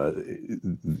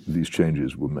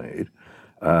changes were made.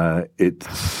 It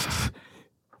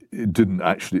didn't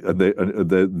actually.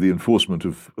 The enforcement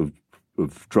of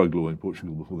drug law in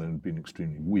Portugal before then had been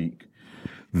extremely weak.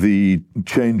 The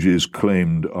changes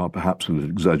claimed are perhaps a little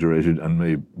exaggerated and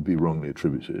may be wrongly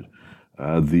attributed.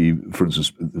 For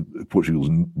instance, Portugal's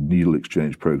needle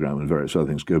exchange program and various other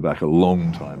things go back a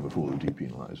long time before the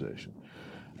depenalisation.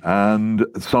 And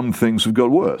some things have got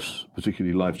worse,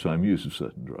 particularly lifetime use of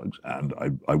certain drugs. And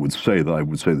I would say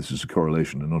this is a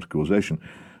correlation and not a causation,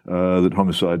 that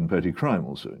homicide and petty crime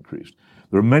also increased.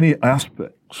 There are many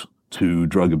aspects to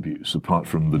drug abuse, apart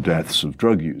from the deaths of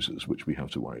drug users, which we have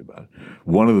to worry about.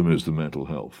 One of them is the mental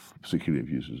health, particularly of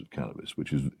users of cannabis,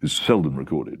 which is seldom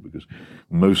recorded because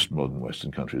most modern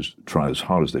Western countries try as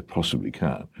hard as they possibly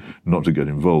can not to get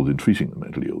involved in treating the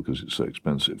mentally ill because it's so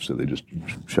expensive, so they just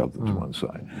shove them to one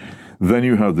side. Then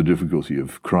you have the difficulty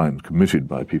of crimes committed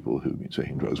by people who've been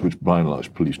taking drugs, which by and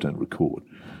large police don't record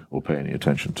or pay any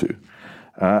attention to.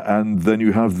 And then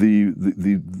you have the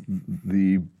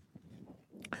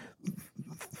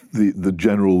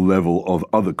general level of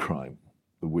other crime,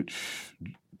 which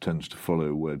tends to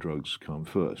follow where drugs come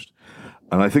first.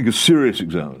 And I think a serious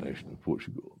examination of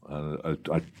Portugal,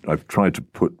 I've tried to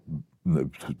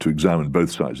to examine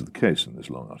both sides of the case in this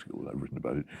long article that I've written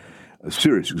about it. A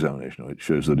serious examination of it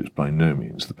shows that it's by no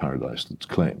means the paradise that's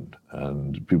claimed,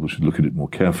 and people should look at it more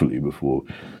carefully before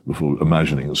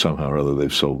imagining that somehow or other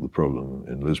they've solved the problem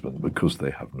in Lisbon, because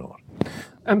they have not.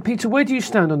 And Peter, where do you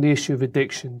stand on the issue of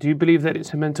addiction? Do you believe that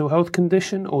it's a mental health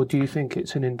condition, or do you think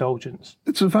it's an indulgence?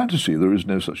 It's a fantasy. There is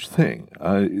no such thing.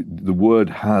 The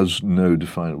word has no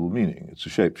definable meaning. It's a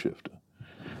shapeshifter.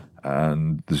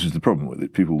 And this is the problem with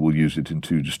it. People will use it in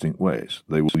two distinct ways.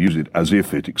 They will use it as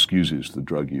if it excuses the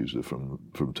drug user from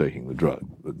taking the drug,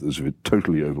 as if it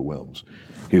totally overwhelms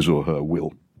his or her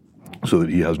will, so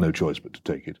that he has no choice but to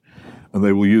take it. And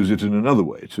they will use it in another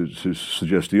way to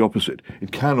suggest the opposite.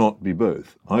 It cannot be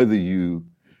both. Either you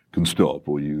can stop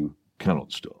or you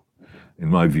cannot stop. In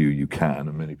my view, you can,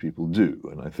 and many people do.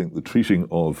 And I think the treating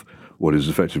of what is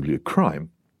effectively a crime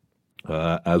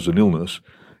as an illness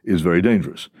is very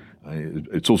dangerous.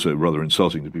 It's also rather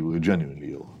insulting to people who are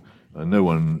genuinely ill. No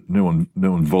one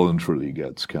voluntarily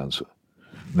gets cancer.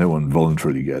 No one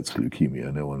voluntarily gets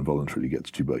leukemia. No one voluntarily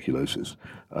gets tuberculosis.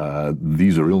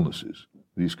 These are illnesses.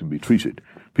 These can be treated.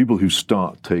 People who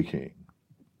start taking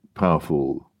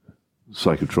powerful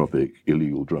psychotropic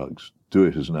illegal drugs do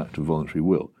it as an act of voluntary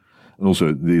will. And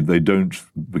also, they don't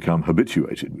become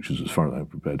habituated, which is as far as I'm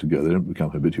prepared to go. They don't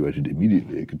become habituated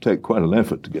immediately. It could take quite an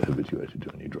effort to get habituated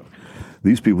to any drug.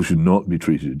 These people should not be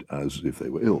treated as if they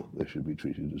were ill. They should be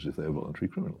treated as if they were voluntary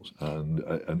criminals.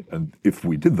 And if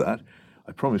we did that,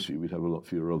 I promise you we'd have a lot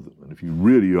fewer of them. And if you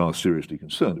really are seriously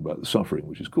concerned about the suffering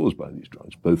which is caused by these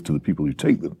drugs, both to the people who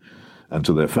take them and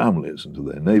to their families and to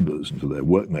their neighbours and to their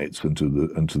workmates and to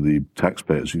the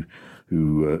taxpayers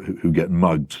who get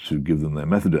mugged to give them their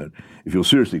methadone, if you're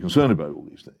seriously concerned about all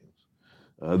these things,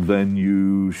 then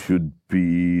you should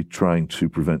be trying to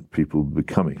prevent people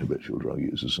becoming habitual drug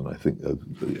users. And I think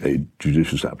a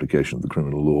judicious application of the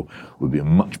criminal law would be a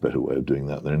much better way of doing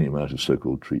that than any amount of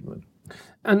so-called treatment.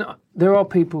 And there are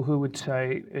people who would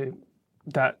say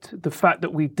that the fact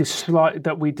that we decide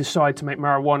to make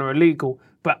marijuana illegal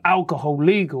but alcohol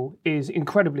legal is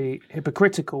incredibly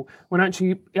hypocritical, when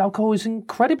actually alcohol is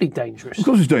incredibly dangerous. Of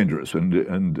course it's dangerous,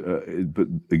 but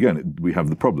again, we have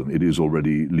the problem. It is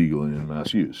already legal and in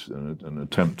mass use, and an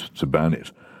attempt to ban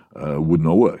it would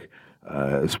not work.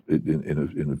 In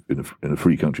a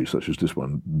free country such as this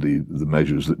one, the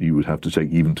measures that you would have to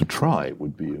take even to try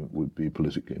would be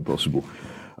politically impossible.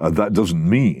 That doesn't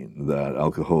mean that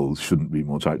alcohol shouldn't be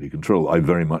more tightly controlled. I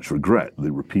very much regret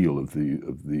the repeal of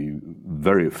the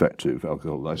very effective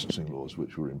alcohol licensing laws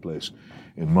which were in place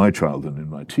in my childhood and in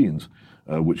my teens,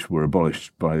 which were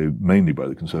abolished mainly by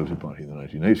the Conservative Party in the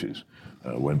 1980s.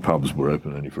 When pubs were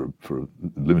open only for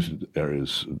limited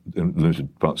areas, in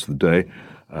limited parts of the day,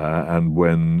 and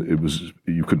when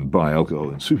you couldn't buy alcohol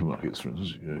in supermarkets, for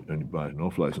instance, you only buy it in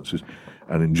off licenses,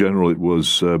 and in general it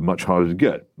was much harder to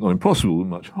get. Not impossible, but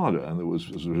much harder, and there was,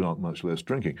 as a result, much less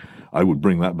drinking. I would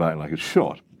bring that back like a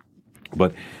shot.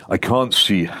 But I can't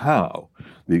see how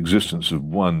the existence of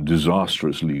one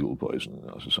disastrous legal poison in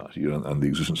our society and the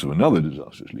existence of another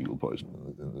disastrous legal poison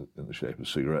in the shape of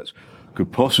cigarettes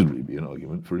could possibly be an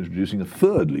argument for introducing a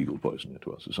third legal poison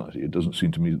into our society. It doesn't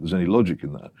seem to me that there's any logic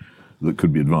in that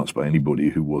could be advanced by anybody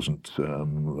who wasn't a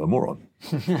moron.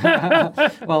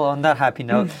 Well, on that happy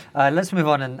note, let's move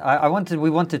on. And we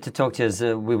wanted to talk to you, as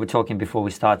we were talking before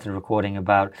we started recording,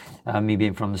 about me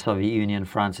being from the Soviet Union,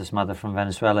 France's mother from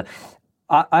Venezuela.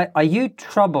 Are you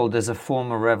troubled as a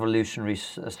former revolutionary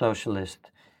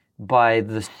socialist by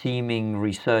the seeming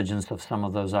resurgence of some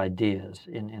of those ideas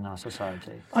in our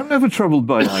society? I'm never troubled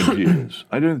by ideas.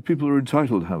 I don't think people are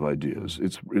entitled to have ideas.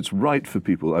 It's right for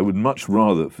people. I would much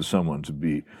rather for someone to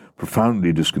be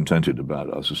profoundly discontented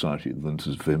about our society than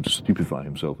for him to stupefy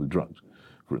himself with drugs,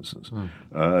 for instance.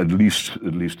 At least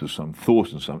there's some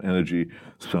thought and some energy,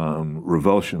 some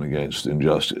revulsion against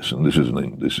injustice. And this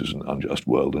is an unjust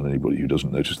world, and anybody who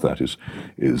doesn't notice that is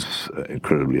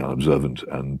incredibly unobservant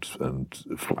and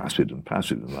flaccid and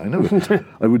passive.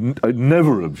 And I'd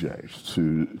never object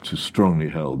to strongly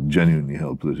held, genuinely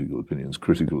held political opinions,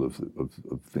 critical of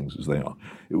things as they are.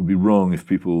 It would be wrong if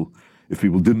people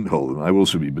didn't hold them. I would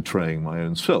also be betraying my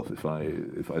own self if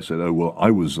I said, oh, well, I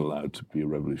was allowed to be a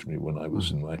revolutionary when I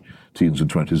was in my teens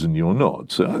and 20s and you're not.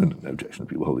 So I don't have no objection to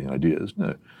people holding ideas,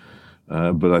 no.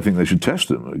 But I think they should test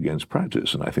them against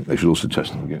practice, and I think they should also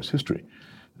test them against history.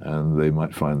 And they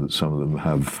might find that some of them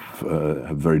have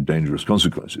very dangerous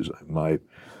consequences. My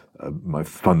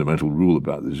fundamental rule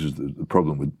about this is that the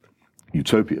problem with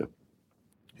utopia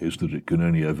is that it can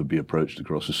only ever be approached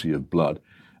across a sea of blood,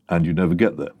 and you never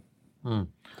get there.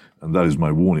 And that is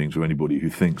my warning to anybody who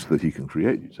thinks that he can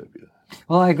create utopia.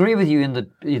 Well, I agree with you in that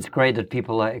it's great that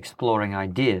people are exploring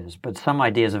ideas, but some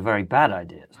ideas are very bad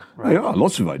ideas. Right? They are.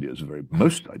 Lots of ideas are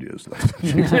most ideas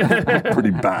are pretty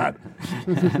bad.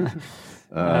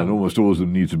 And almost all of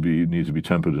them need to be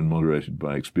tempered and moderated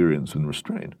by experience and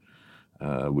restraint.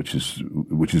 Which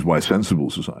is why sensible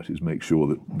societies make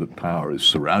sure that power is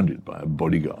surrounded by a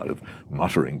bodyguard of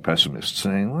muttering pessimists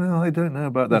saying, well, I don't know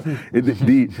about that.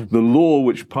 The law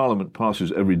which Parliament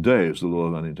passes every day is the law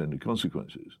of unintended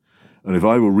consequences. And if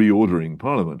I were reordering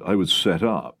Parliament, I would set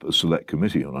up a select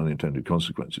committee on unintended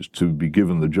consequences to be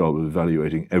given the job of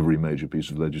evaluating every major piece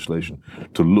of legislation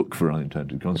to look for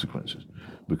unintended consequences,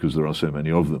 because there are so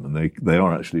many of them, and they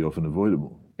are actually often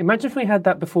avoidable. Imagine if we had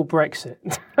that before Brexit.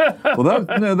 Well,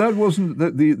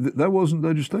 that wasn't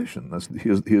legislation.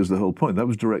 Here's the whole point. That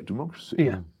was direct democracy.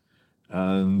 Yeah.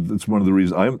 And that's one of the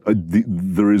reasons.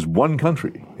 There is one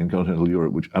country in continental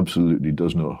Europe which absolutely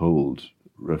does not hold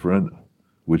referenda.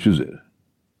 Which is it?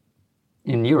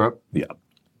 In Europe? Yeah.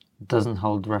 Doesn't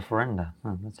hold referenda.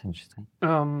 Oh, that's interesting.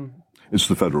 It's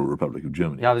the Federal Republic of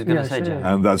Germany. Yeah, I was going to say, Germany.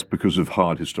 And that's because of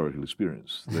hard historical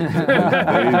experience. They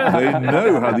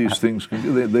know how these things can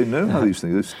do. They know how these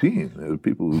things. They've seen.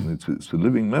 People. It's a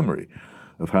living memory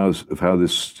of how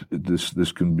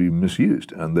this can be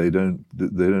misused, and they don't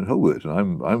hold with it.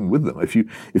 And I'm with them.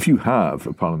 If you have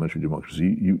a parliamentary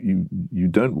democracy, you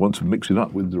don't want to mix it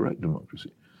up with direct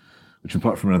democracy, which,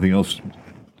 apart from anything else,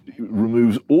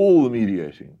 removes all the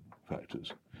mediating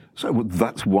factors. So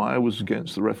that's why I was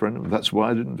against the referendum. That's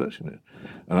why I didn't vote in it.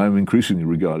 And I'm increasingly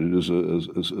regarded as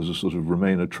a sort of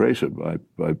Remainer traitor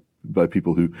by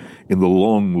people who, in the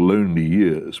long, lonely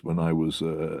years when I was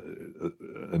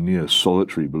a near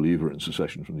solitary believer in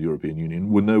secession from the European Union,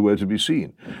 were nowhere to be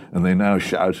seen. And they now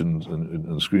shout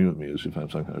and scream at me as if I'm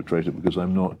some kind of traitor because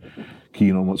I'm not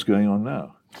keen on what's going on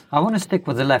now. I want to stick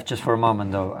with the left just for a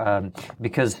moment, though,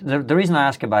 because the reason I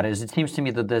ask about it is it seems to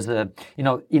me that there's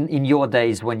in your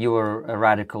days when you were a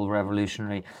radical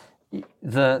revolutionary,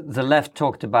 the left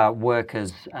talked about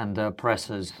workers and the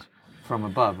oppressors from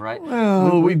above, right?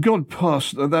 Well, we got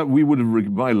past that. We would have,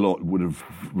 my lot would have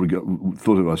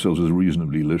thought of ourselves as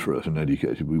reasonably literate and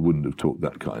educated. We wouldn't have talked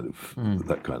that kind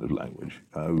of language.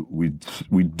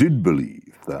 We did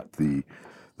believe that the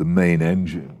main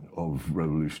engine of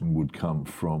revolution would come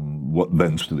from what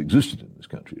then still existed in this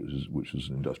country, which is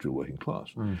an industrial working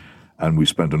class. And we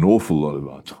spent an awful lot of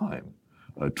our time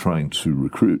trying to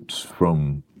recruit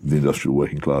from the industrial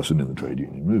working class and in the trade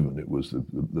union movement. It was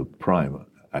the prime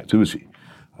activity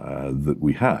that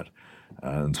we had,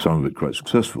 and some of it quite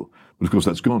successful. But of course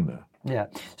that's gone now. Yeah,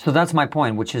 so that's my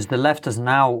point, which is the left has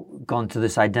now gone to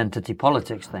this identity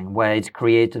politics thing where it's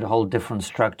created a whole different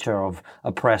structure of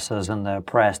oppressors and the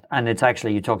oppressed. And it's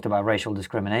actually, you talked about racial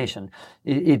discrimination.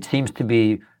 It seems to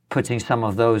be putting some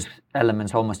of those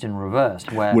elements almost in reverse.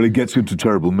 Well, it gets into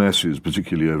terrible messes,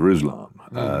 particularly over Islam.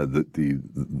 that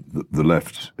the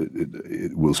left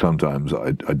it will sometimes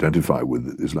identify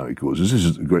with Islamic causes. This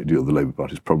is a great deal of the Labour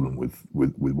Party's problem with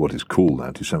what is called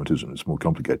anti-Semitism. It's more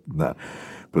complicated than that,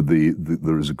 but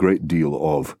there is a great deal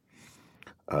of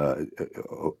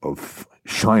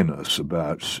shyness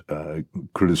about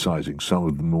criticizing some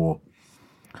of the more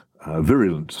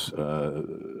virulent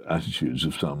attitudes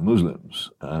of some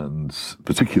Muslims, and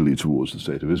particularly towards the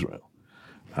State of Israel.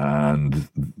 And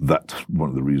that's one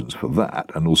of the reasons for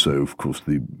that. And also, of course,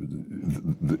 the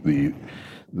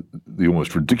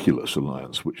almost ridiculous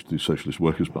alliance which the Socialist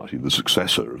Workers' Party, the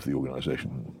successor of the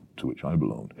organization to which I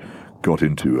belonged, got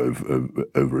into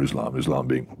over Islam, Islam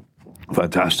being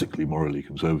fantastically morally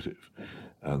conservative,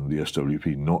 and the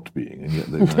SWP not being, and yet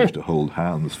they managed to hold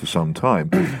hands for some time.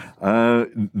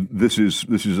 This is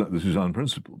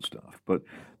unprincipled stuff, but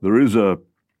there is the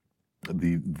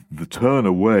turn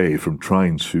away from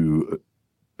trying to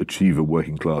achieve a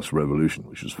working class revolution,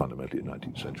 which was fundamentally a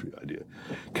 19th century idea,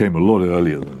 came a lot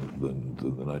earlier than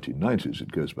the 1990s.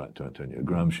 It goes back to Antonio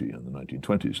Gramsci in the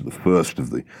 1920s, the first of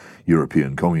the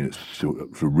European communists to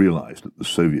realize that the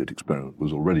Soviet experiment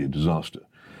was already a disaster,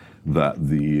 that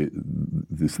the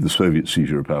Soviet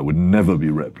seizure of power would never be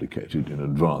replicated in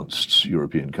advanced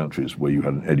European countries where you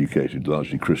had an educated,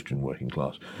 largely Christian working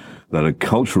class, that a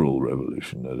cultural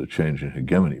revolution, that a change in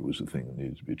hegemony was the thing that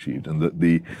needed to be achieved, and that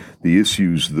the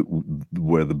issues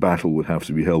where the battle would have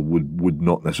to be held would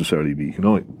not necessarily be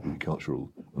economic, would be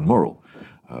cultural and moral.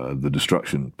 The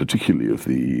destruction, particularly of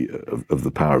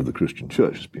the power of the Christian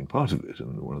Church, has been part of it,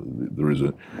 and there is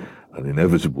an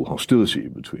inevitable hostility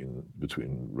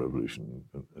between revolution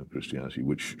and Christianity,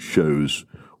 which shows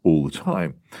all the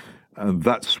time, and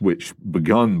that's which,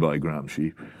 begun by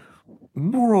Gramsci,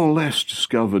 more or less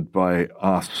discovered by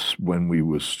us when we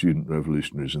were student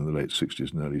revolutionaries in the late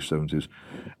 60s and early 70s,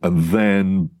 and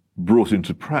then brought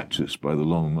into practice by the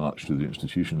long march to the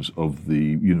institutions of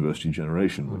the university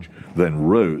generation, which then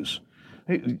rose.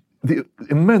 The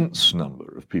immense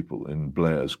number of people in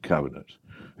Blair's cabinet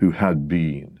who had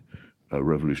been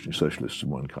revolutionary socialists of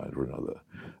one kind or another,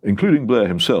 including Blair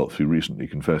himself, who recently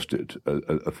confessed it,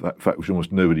 a fact which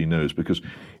almost nobody knows because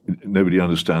nobody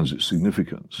understands its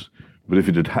significance. But if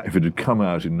it had come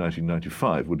out in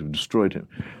 1995, it would have destroyed him.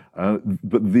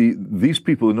 But these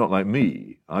people are not like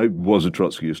me. I was a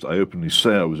Trotskyist. I openly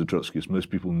say I was a Trotskyist. Most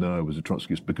people know I was a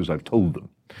Trotskyist because I've told them.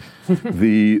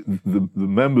 The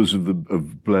members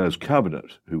of Blair's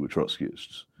cabinet who were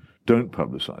Trotskyists don't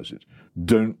publicize it,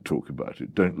 don't talk about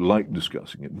it, don't like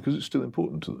discussing it because it's still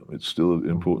important to them. It's still an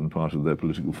important part of their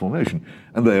political formation.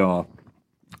 And they are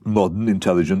modern,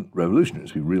 intelligent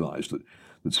revolutionaries who realize that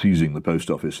seizing the post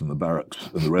office and the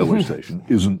barracks and the railway station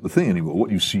isn't the thing anymore.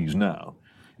 What you seize now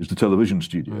is the television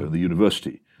studio and the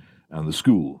university and the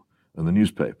school and the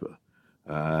newspaper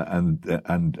and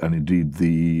indeed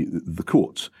the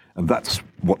courts. And that's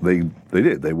what they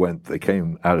did. They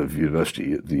came out of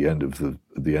university at the end of the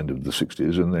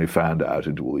 60s, and they fanned out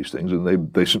into all these things,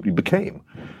 and they simply became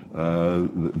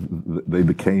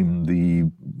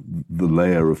the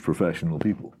layer of professional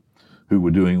people who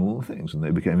were doing all the things, and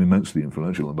they became immensely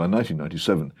influential. And by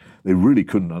 1997, they really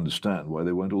couldn't understand why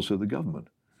they weren't also the government,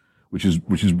 which is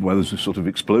why there's a sort of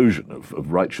explosion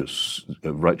of righteous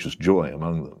joy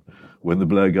among them when the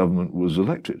Blair government was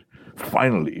elected.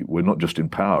 Finally, we're not just in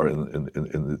power in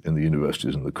the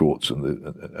universities and the courts and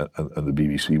the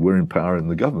BBC. We're in power in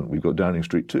the government. We've got Downing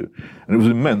Street too, and it was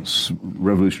an immense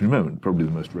revolutionary moment, probably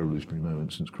the most revolutionary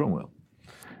moment since Cromwell,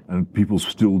 and people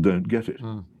still don't get it.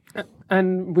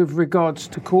 And with regards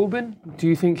to Corbyn, do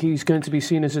you think he's going to be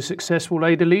seen as a successful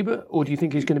Labour leader, or do you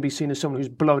think he's going to be seen as someone who's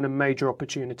blown a major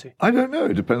opportunity? I don't know.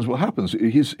 It depends what happens.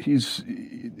 It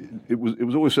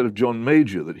was always said of John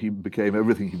Major that he became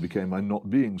everything he became by not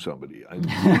being somebody.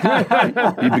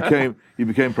 He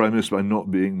became Prime Minister by not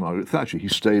being Margaret Thatcher. He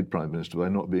stayed Prime Minister by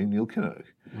not being Neil Kinnock.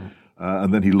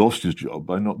 And then he lost his job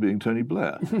by not being Tony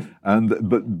Blair. And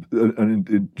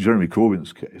in Jeremy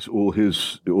Corbyn's case, all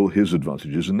his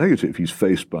advantages are negative. He's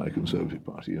faced by a Conservative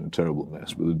Party in a terrible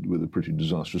mess with a pretty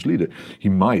disastrous leader.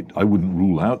 I wouldn't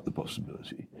rule out the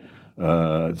possibility,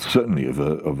 certainly of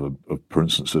for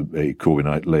instance, a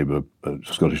Corbynite Labour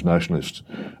Scottish nationalist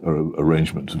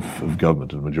arrangement of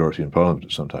government and majority in Parliament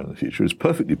at some time in the future. It's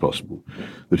perfectly possible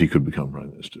that he could become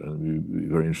Prime Minister, and it would be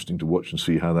very interesting to watch and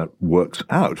see how that works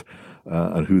out.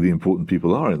 And who the important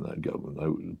people are in that government.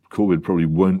 Corbyn probably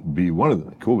won't be one of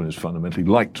them. Corbyn is fundamentally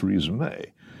like Theresa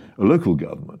May, a local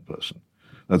government person.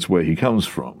 That's where he comes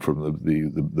from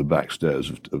the back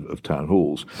stairs of town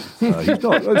halls. He's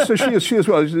not. So she as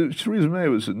well. Theresa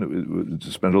May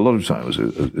spent a lot of time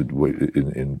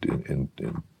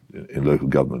in local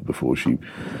government before she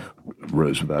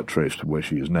rose without trace to where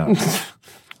she is now.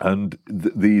 And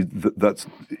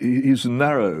he's a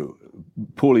narrow,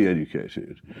 poorly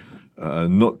educated,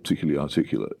 not particularly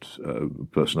articulate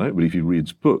person. But if he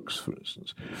reads books, for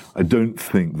instance, I don't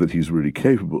think that he's really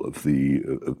capable of the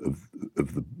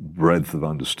breadth of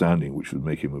understanding which would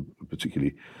make him a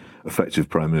particularly effective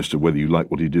prime minister, whether you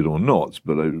like what he did or not.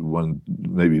 But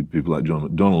maybe people like John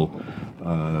McDonnell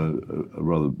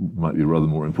might be rather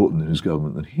more important in his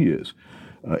government than he is,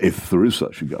 if there is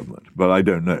such a government. But I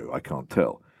don't know. I can't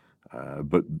tell.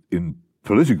 But in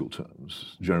political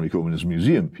terms, Jeremy Corbyn is a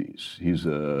museum piece. He's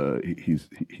a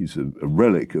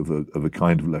relic of a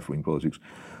kind of left-wing politics,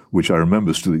 which I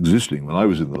remember still existing when I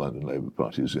was in the London Labour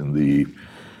parties in the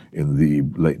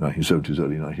late 1970s,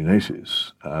 early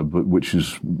 1980s, but which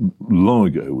is long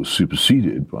ago was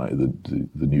superseded by the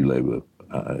New Labour,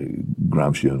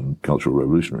 Gramscian cultural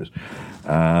revolutionaries,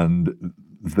 and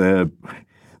they're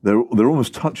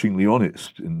almost touchingly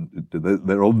honest.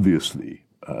 They're obviously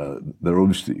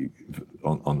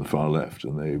on the far left,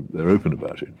 and they're open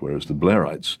about it, whereas the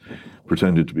Blairites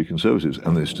pretended to be conservatives,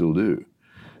 and they still do.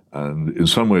 And in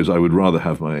some ways, I would rather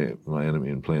have my enemy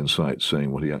in plain sight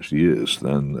saying what he actually is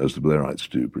than, as the Blairites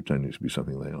do, pretending to be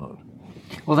something they aren't.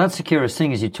 Well, that's the curious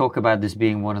thing, is you talk about this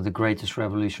being one of the greatest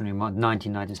revolutionary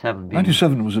 1997.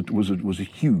 97 was a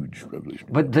huge revolution.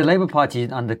 But the Labour Party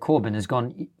under Corbyn has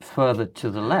gone further to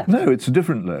the left. No, it's a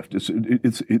different left. He's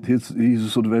a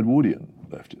sort of Edwardian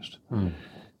leftist. Mm.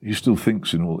 He still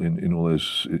thinks in all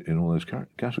those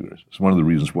categories. It's one of the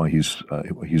reasons why he's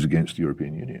against the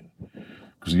European Union.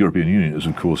 Because the European Union is,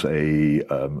 of course, a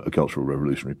cultural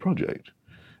revolutionary project.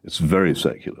 It's very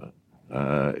secular.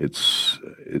 It's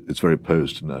very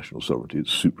opposed to national sovereignty. It's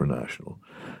supranational.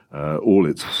 All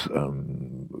its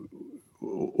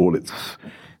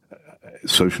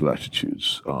social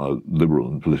attitudes are liberal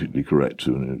and politically correct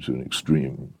to an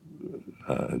extreme,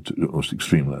 to almost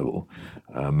extreme level.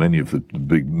 Many of the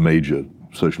big major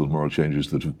social and moral changes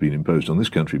that have been imposed on this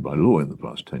country by law in the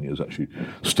past 10 years actually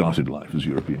started life as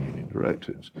European Union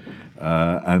directives.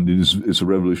 And it's a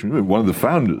revolutionary movement. One of the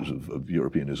founders of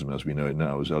Europeanism, as we know it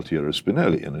now, was Altiero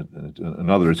Spinelli,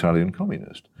 another Italian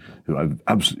communist, who I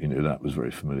absolutely no doubt was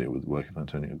very familiar with the work of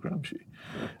Antonio Gramsci.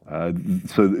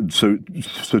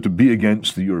 So to be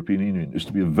against the European Union is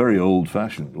to be a very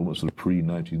old-fashioned, almost a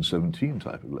pre-1917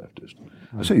 type of leftist.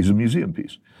 I say he's a museum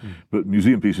piece, but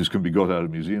museum pieces can be got out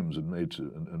of museums and made to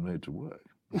work.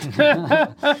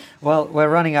 Well, we're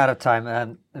running out of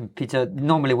time. And Peter,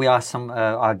 normally we ask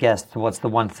our guests what's the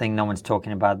one thing no one's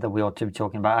talking about that we ought to be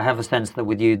talking about. I have a sense that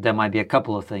with you there might be a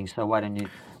couple of things, so why don't you...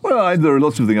 Well, there are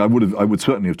lots of things. I would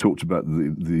certainly have talked about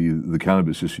the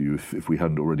cannabis issue if we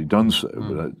hadn't already done so,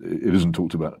 but it isn't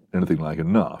talked about anything like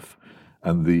enough.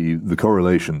 And the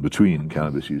correlation between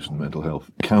cannabis use and mental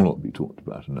health cannot be talked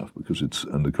about enough, because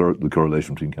the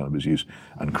correlation between cannabis use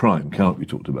and crime cannot be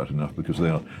talked about enough, because they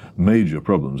are major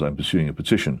problems. I'm pursuing a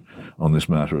petition on this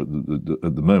matter at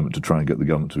the moment to try and get the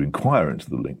government to inquire into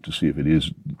the link to see if it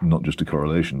is not just a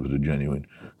correlation but a genuine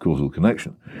causal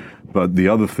connection. But the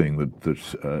other thing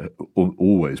that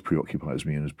always preoccupies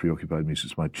me, and has preoccupied me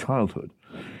since my childhood,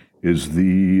 is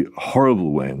the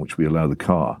horrible way in which we allow the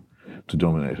car to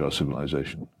dominate our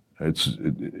civilization.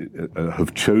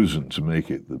 Have chosen to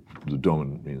make it the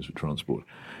dominant means of transport,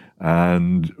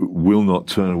 and will not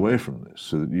turn away from this.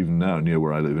 So that even now, near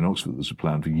where I live in Oxford, there's a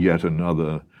plan for yet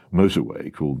another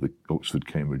motorway called the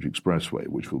Oxford-Cambridge Expressway,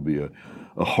 which will be a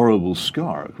horrible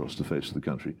scar across the face of the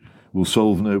country. Will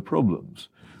solve no problems,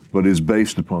 but is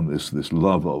based upon this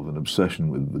love of and obsession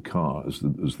with the car as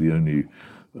the only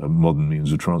modern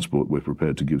means of transport we're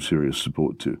prepared to give serious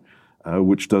support to.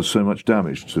 Which does so much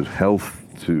damage to health,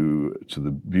 to the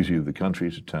beauty of the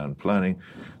country, to town planning,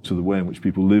 to the way in which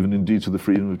people live, and indeed to the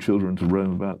freedom of children to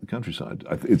roam about the countryside.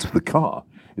 It's the car.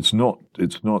 It's not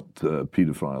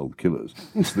paedophile killers.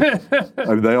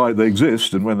 They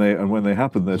exist, and when they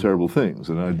happen, they're terrible things.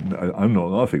 And I'm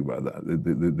not laughing about that.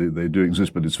 They do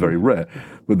exist, but it's very rare.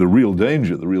 But the real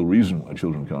danger, the real reason why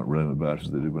children can't roam about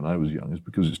as they did when I was young, is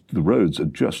because the roads are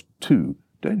just too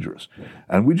dangerous.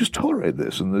 And we just tolerate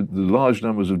this, and the large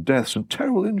numbers of deaths and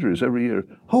terrible injuries every year,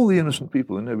 wholly innocent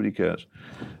people, and nobody cares.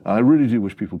 I really do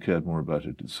wish people cared more about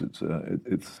it. It's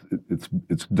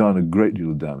done a great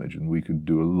deal of damage, and we could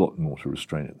do a lot more to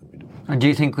restrain it than we do. And do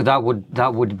you think that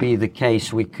would be the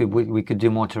case? We could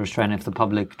do more to restrain if the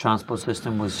public transport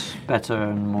system was better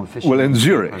and more efficient? Well, in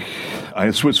Zurich,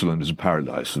 Switzerland is a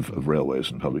paradise of railways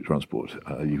and public transport.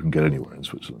 You can get anywhere in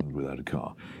Switzerland without a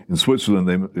car. In Switzerland,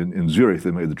 in Zurich,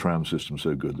 they made the tram system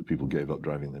so good that people gave up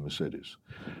driving their Mercedes.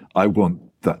 I want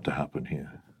that to happen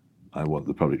here. I want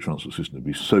the public transport system to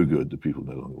be so good that people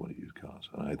no longer want to use cars.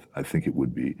 And I think it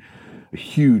would be a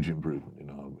huge improvement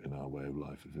in our way of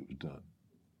life if it was done.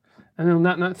 And on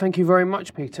that note, thank you very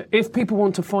much, Peter. If people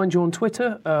want to find you on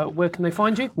Twitter, where can they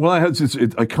find you? Well,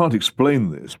 I can't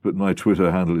explain this, but my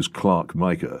Twitter handle is Clark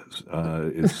Micah,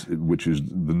 which is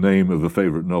the name of a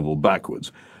favourite novel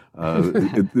backwards.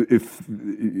 If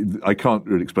I can't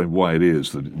really explain why it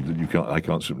is that I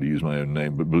can't simply use my own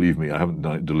name, but believe me, I haven't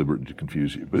done it deliberately to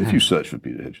confuse you. But if you search for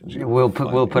Peter Hitchens,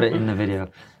 we'll put it in the video.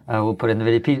 We'll put it in the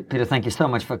video. Peter, thank you so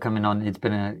much for coming on. It's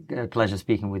been a pleasure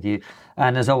speaking with you.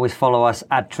 And as always, follow us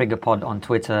at TriggerPod on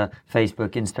Twitter,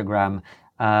 Facebook, Instagram.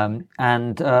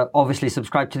 And obviously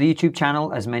subscribe to the YouTube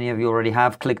channel, as many of you already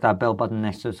have. Click that bell button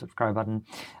next to the subscribe button.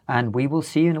 And we will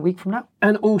see you in a week from now.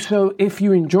 And also, if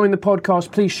you're enjoying the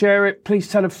podcast, please share it. Please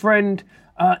tell a friend.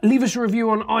 Leave us a review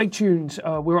on iTunes.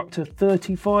 We're up to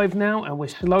 35 now, and we're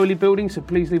slowly building. So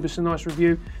please leave us a nice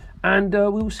review. And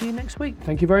we will see you next week.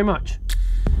 Thank you very much.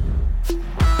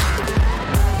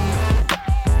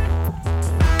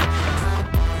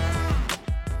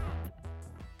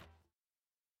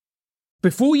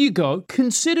 Before you go,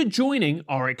 consider joining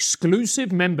our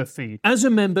exclusive member feed. As a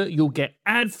member, you'll get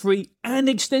ad-free and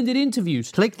extended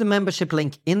interviews. Click the membership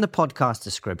link in the podcast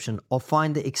description or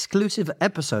find the exclusive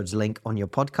episodes link on your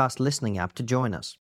podcast listening app to join us.